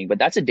training, but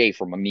that's a day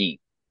for me.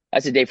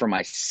 That's a day for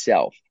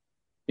myself.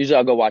 Usually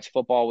I'll go watch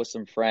football with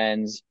some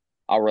friends.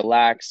 I'll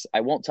relax.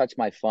 I won't touch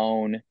my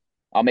phone.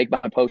 I'll make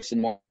my posts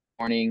in the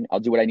morning. I'll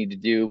do what I need to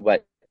do.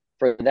 But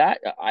for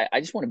that,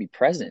 I just want to be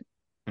present.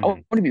 I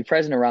want Mhm. to be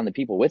present around the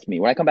people with me.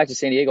 When I come back to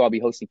San Diego, I'll be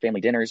hosting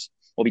family dinners.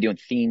 We'll be doing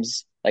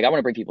themes. Like I want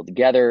to bring people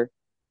together.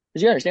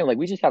 Because you understand, like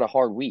we just had a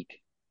hard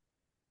week.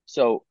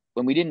 So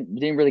when we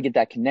didn't really get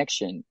that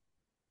connection.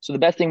 So the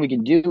best thing we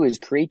can do is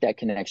create that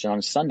connection on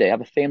a Sunday,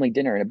 have a family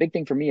dinner. And a big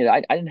thing for me is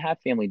I didn't have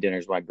family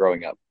dinners when I was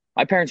growing up.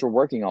 My parents were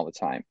working all the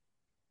time.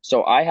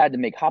 So I had to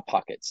make hot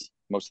pockets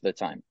most of the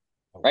time,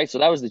 right? So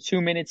that was the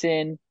 2 minutes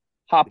in.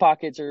 Hot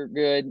pockets are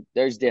good.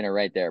 There's dinner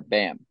right there.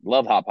 Bam.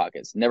 Love hot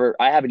pockets. Never,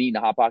 I haven't eaten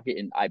a hot pocket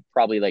in I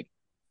probably like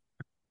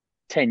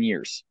 10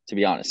 years, to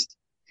be honest.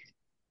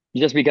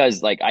 Just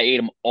because like I ate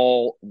them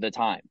all the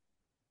time.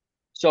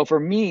 So for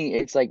me,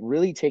 it's like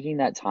really taking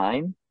that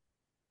time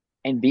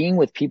and being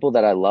with people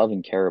that I love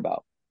and care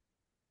about,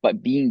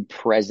 but being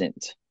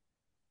present.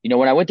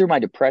 When I went through my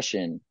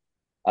depression,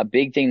 a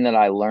big thing that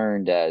I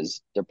learned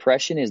as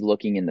depression is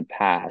looking in the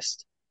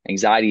past,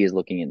 anxiety is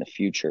looking in the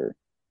future.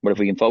 But if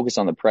we can focus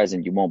on the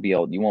present, you won't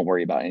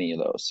worry about any of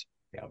those.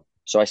 Yeah.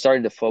 So I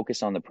started to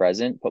focus on the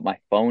present, put my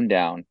phone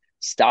down,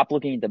 stop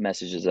looking at the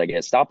messages I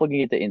get, stop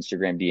looking at the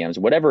Instagram DMs,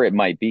 whatever it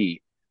might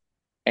be,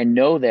 and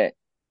know that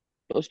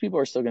those people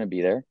are still going to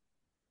be there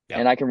and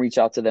Yep. I can reach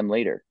out to them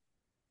later.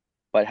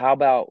 But how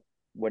about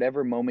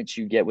whatever moments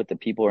you get with the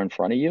people in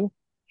front of you,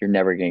 you're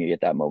never going to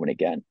get that moment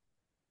again.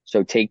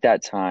 So take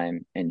that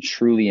time and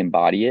truly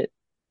embody it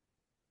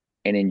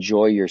and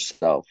enjoy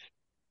yourself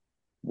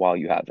while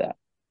you have that.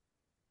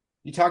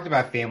 You talked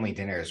about family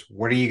dinners.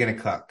 What are you going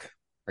to cook?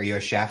 Are you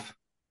a chef?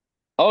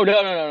 Oh,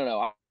 no, no, no, no,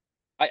 no.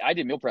 I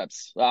did meal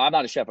preps. I'm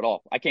not a chef at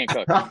all. I can't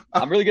cook.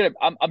 I'm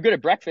good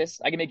at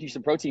breakfast. I can make you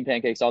some protein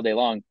pancakes all day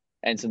long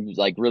and some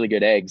like really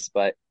good eggs,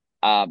 but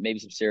maybe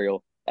some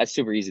cereal. That's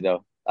super easy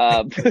though.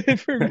 For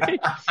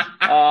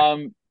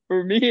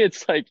me,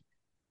 it's like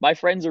my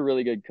friends are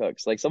really good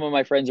cooks. Like some of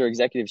my friends are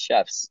executive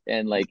chefs,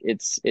 and like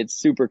it's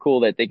super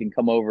cool that they can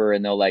come over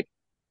and they'll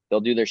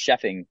do their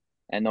chefing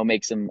and they'll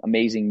make some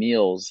amazing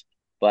meals.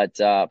 But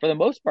for the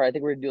most part, I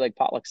think we're gonna do like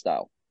potluck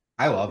style,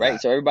 I love right?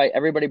 that. So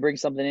everybody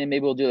brings something in.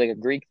 Maybe we'll do like a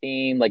Greek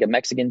theme, like a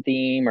Mexican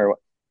theme, or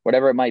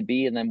whatever it might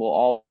be, and then we'll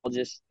all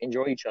just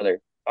enjoy each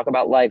other, talk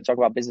about life, talk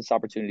about business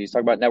opportunities,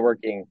 talk about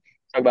networking,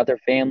 talk about their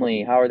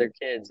family, how are their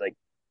kids, like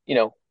you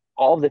know,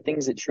 all of the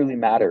things that truly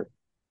matter.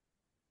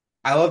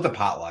 I love the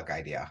potluck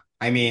idea.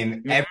 I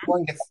mean, Mhm.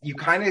 everyone gets you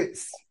kind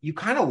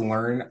of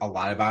learn a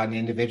lot about an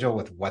individual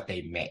with what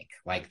they make.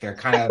 Like their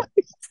kind of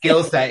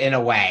skill set in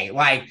a way.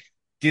 Like,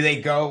 do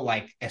they go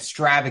like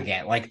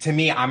extravagant? Like to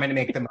me, I'm gonna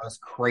make the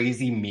most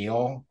crazy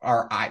meal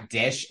or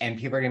dish, and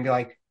people are gonna be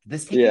like, "Did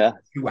this take you Yeah.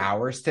 2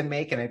 hours to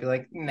make?" And I'd be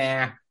like,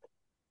 "Nah,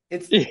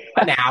 it's Yeah.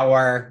 an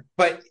hour."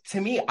 But to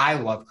me, I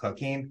love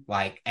cooking.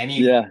 Like any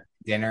Yeah.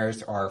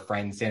 dinners or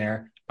friends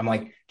dinner, I'm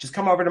like, just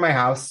come over to my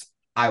house.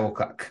 I will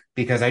cook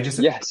because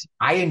Yes.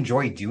 I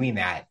enjoy doing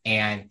that.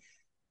 And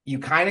you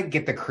kind of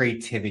get the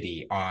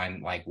creativity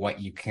on like what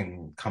you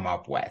can come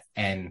up with.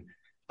 And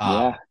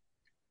Yeah.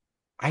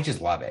 I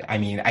just love it. I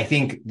mean, I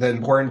think the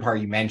important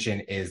part you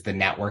mentioned is the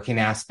networking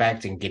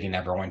aspect and getting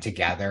everyone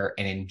together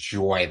and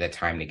enjoy the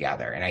time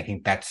together. And I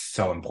think that's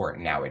so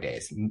important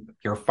nowadays.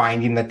 You're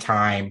finding the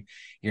time.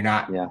 You're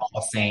not Yeah.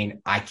 all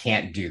saying, I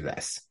can't do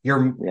this.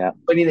 You're Yeah.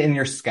 putting it in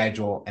your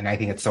schedule. And I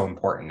think it's so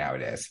important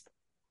nowadays.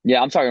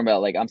 Yeah. I'm talking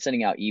about like I'm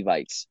sending out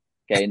evites.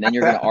 Okay. And then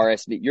you're going to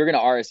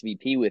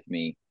RSVP with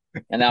me.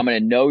 And I'm going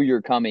to know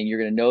you're coming. You're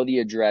going to know the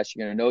address.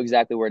 You're going to know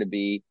exactly where to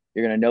be.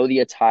 You're going to know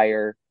the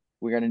attire.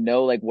 We're going to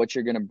know like what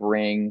you're going to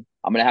bring.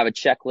 I'm going to have a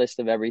checklist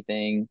of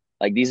everything.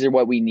 Like these are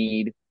what we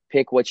need.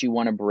 Pick what you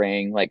want to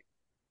bring. Like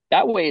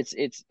that way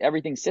it's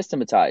everything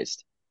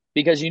systematized.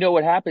 Because you know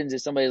what happens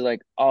is somebody's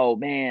like, "Oh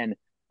man,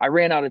 I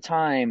ran out of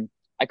time.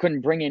 I couldn't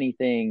bring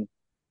anything.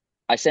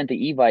 I sent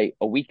the evite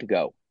a week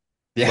ago."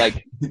 Yeah.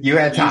 Like You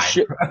had you time.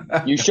 should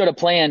you should have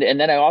planned. And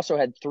then I also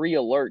had 3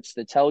 alerts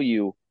that tell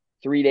you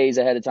 3 days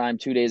ahead of time,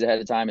 2 days ahead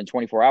of time, and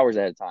 24 hours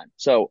ahead of time.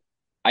 So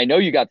I know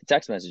you got the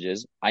text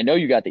messages. I know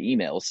you got the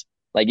emails.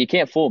 Like you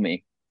can't fool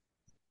me.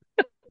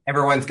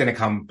 Everyone's going to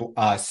come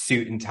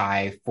suit and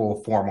tie,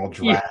 full formal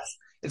Yeah. dress.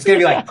 It's going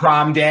to be like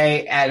prom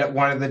day at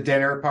one of the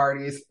dinner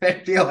parties. I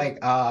feel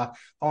like, hold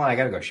on, I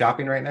got to go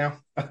shopping right now.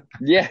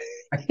 Yeah.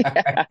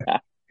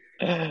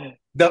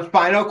 The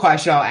final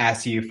question I'll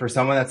ask you for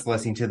someone that's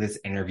listening to this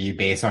interview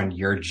based on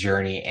your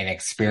journey and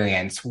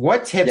experience,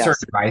 what tips or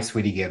Yes. advice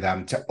would you give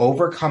them to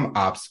overcome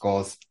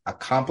obstacles,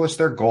 accomplish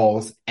their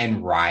goals,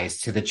 and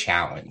rise to the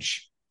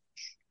challenge?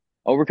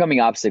 Overcoming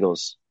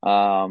obstacles.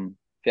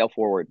 Fail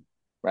forward,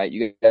 right?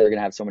 You guys are going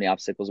to have so many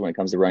obstacles when it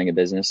comes to running a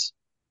business.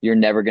 You're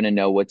never going to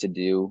know what to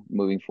do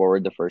moving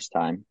forward the first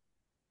time.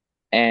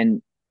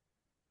 And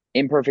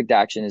imperfect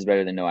action is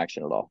better than no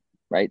action at all,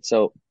 right?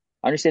 So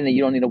understand that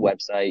you don't need a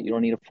website, you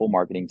don't need a full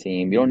marketing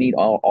team, you don't need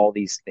all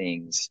these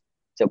things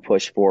to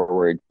push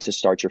forward to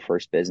start your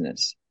first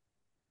business.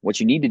 What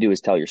you need to do is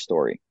tell your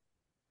story.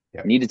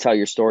 Yep. You need to tell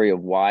your story of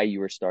why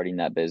you were starting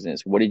that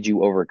business. What did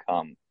you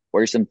overcome? What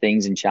are some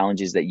things and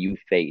challenges that you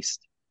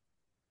faced?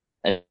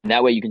 And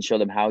that way you can show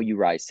them how you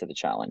rise to the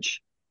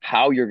challenge,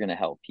 how you're going to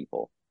help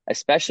people,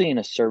 especially in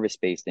a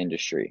service-based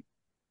industry.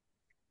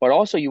 But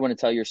also you want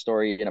to tell your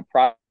story in a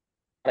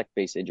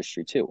product-based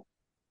industry too,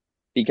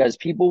 because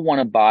people want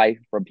to buy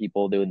from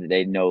people that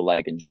they know,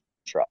 like, and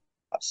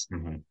trust.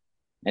 Mm-hmm.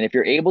 And if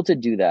you're able to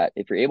do that,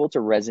 if you're able to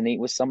resonate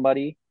with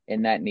somebody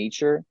in that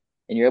nature,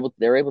 and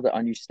they're able to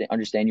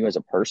understand you as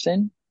a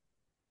person,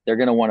 they're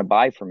going to want to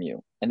buy from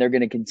you, and they're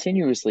going to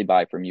continuously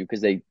buy from you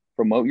because they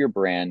promote your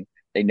brand.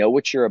 They know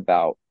what you're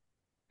about,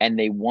 and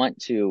they want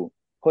to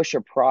push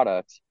a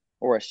product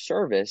or a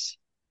service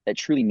that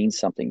truly means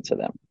something to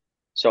them.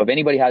 So if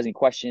anybody has any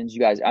questions, you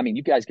guys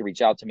can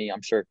reach out to me.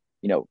 I'm sure,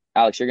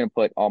 Alex, you're going to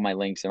put all my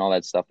links and all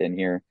that stuff in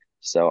here.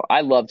 So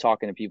I love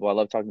talking to people. I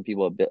love talking to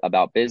people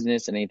about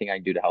business and anything I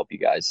can do to help you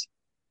guys.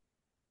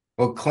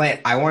 Well,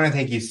 Clint, I want to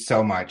thank you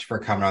so much for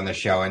coming on the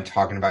show and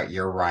talking about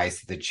your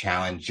rise to the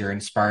challenge. You're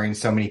inspiring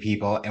so many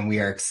people, and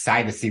we are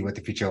excited to see what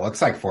the future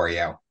looks like for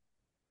you.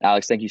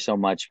 Alex, thank you so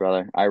much,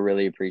 brother. I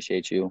really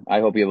appreciate you.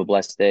 I hope you have a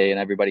blessed day, and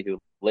everybody who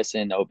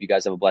listened, I hope you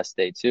guys have a blessed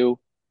day too.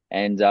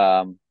 And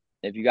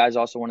if you guys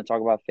also want to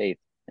talk about faith,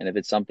 and if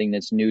it's something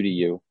that's new to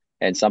you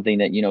and something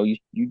that you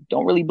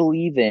don't really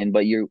believe in,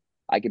 but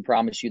I can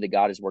promise you that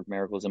God has worked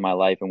miracles in my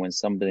life. And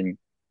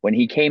when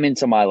He came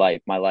into my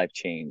life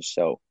changed.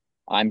 So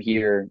I'm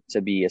here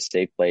to be a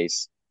safe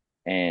place,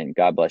 and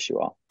God bless you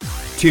all.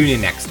 Tune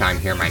in next time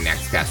to hear my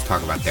next guest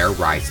talk about their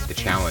rise to the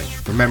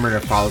challenge. Remember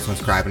to follow,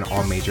 subscribe on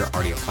all major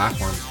audio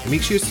platforms, and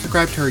make sure to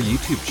subscribe to our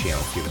YouTube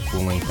channel to get the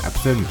full-length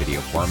episode in video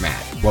format.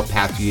 What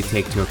path do you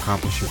take to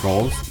accomplish your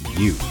goals?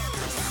 You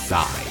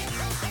decide.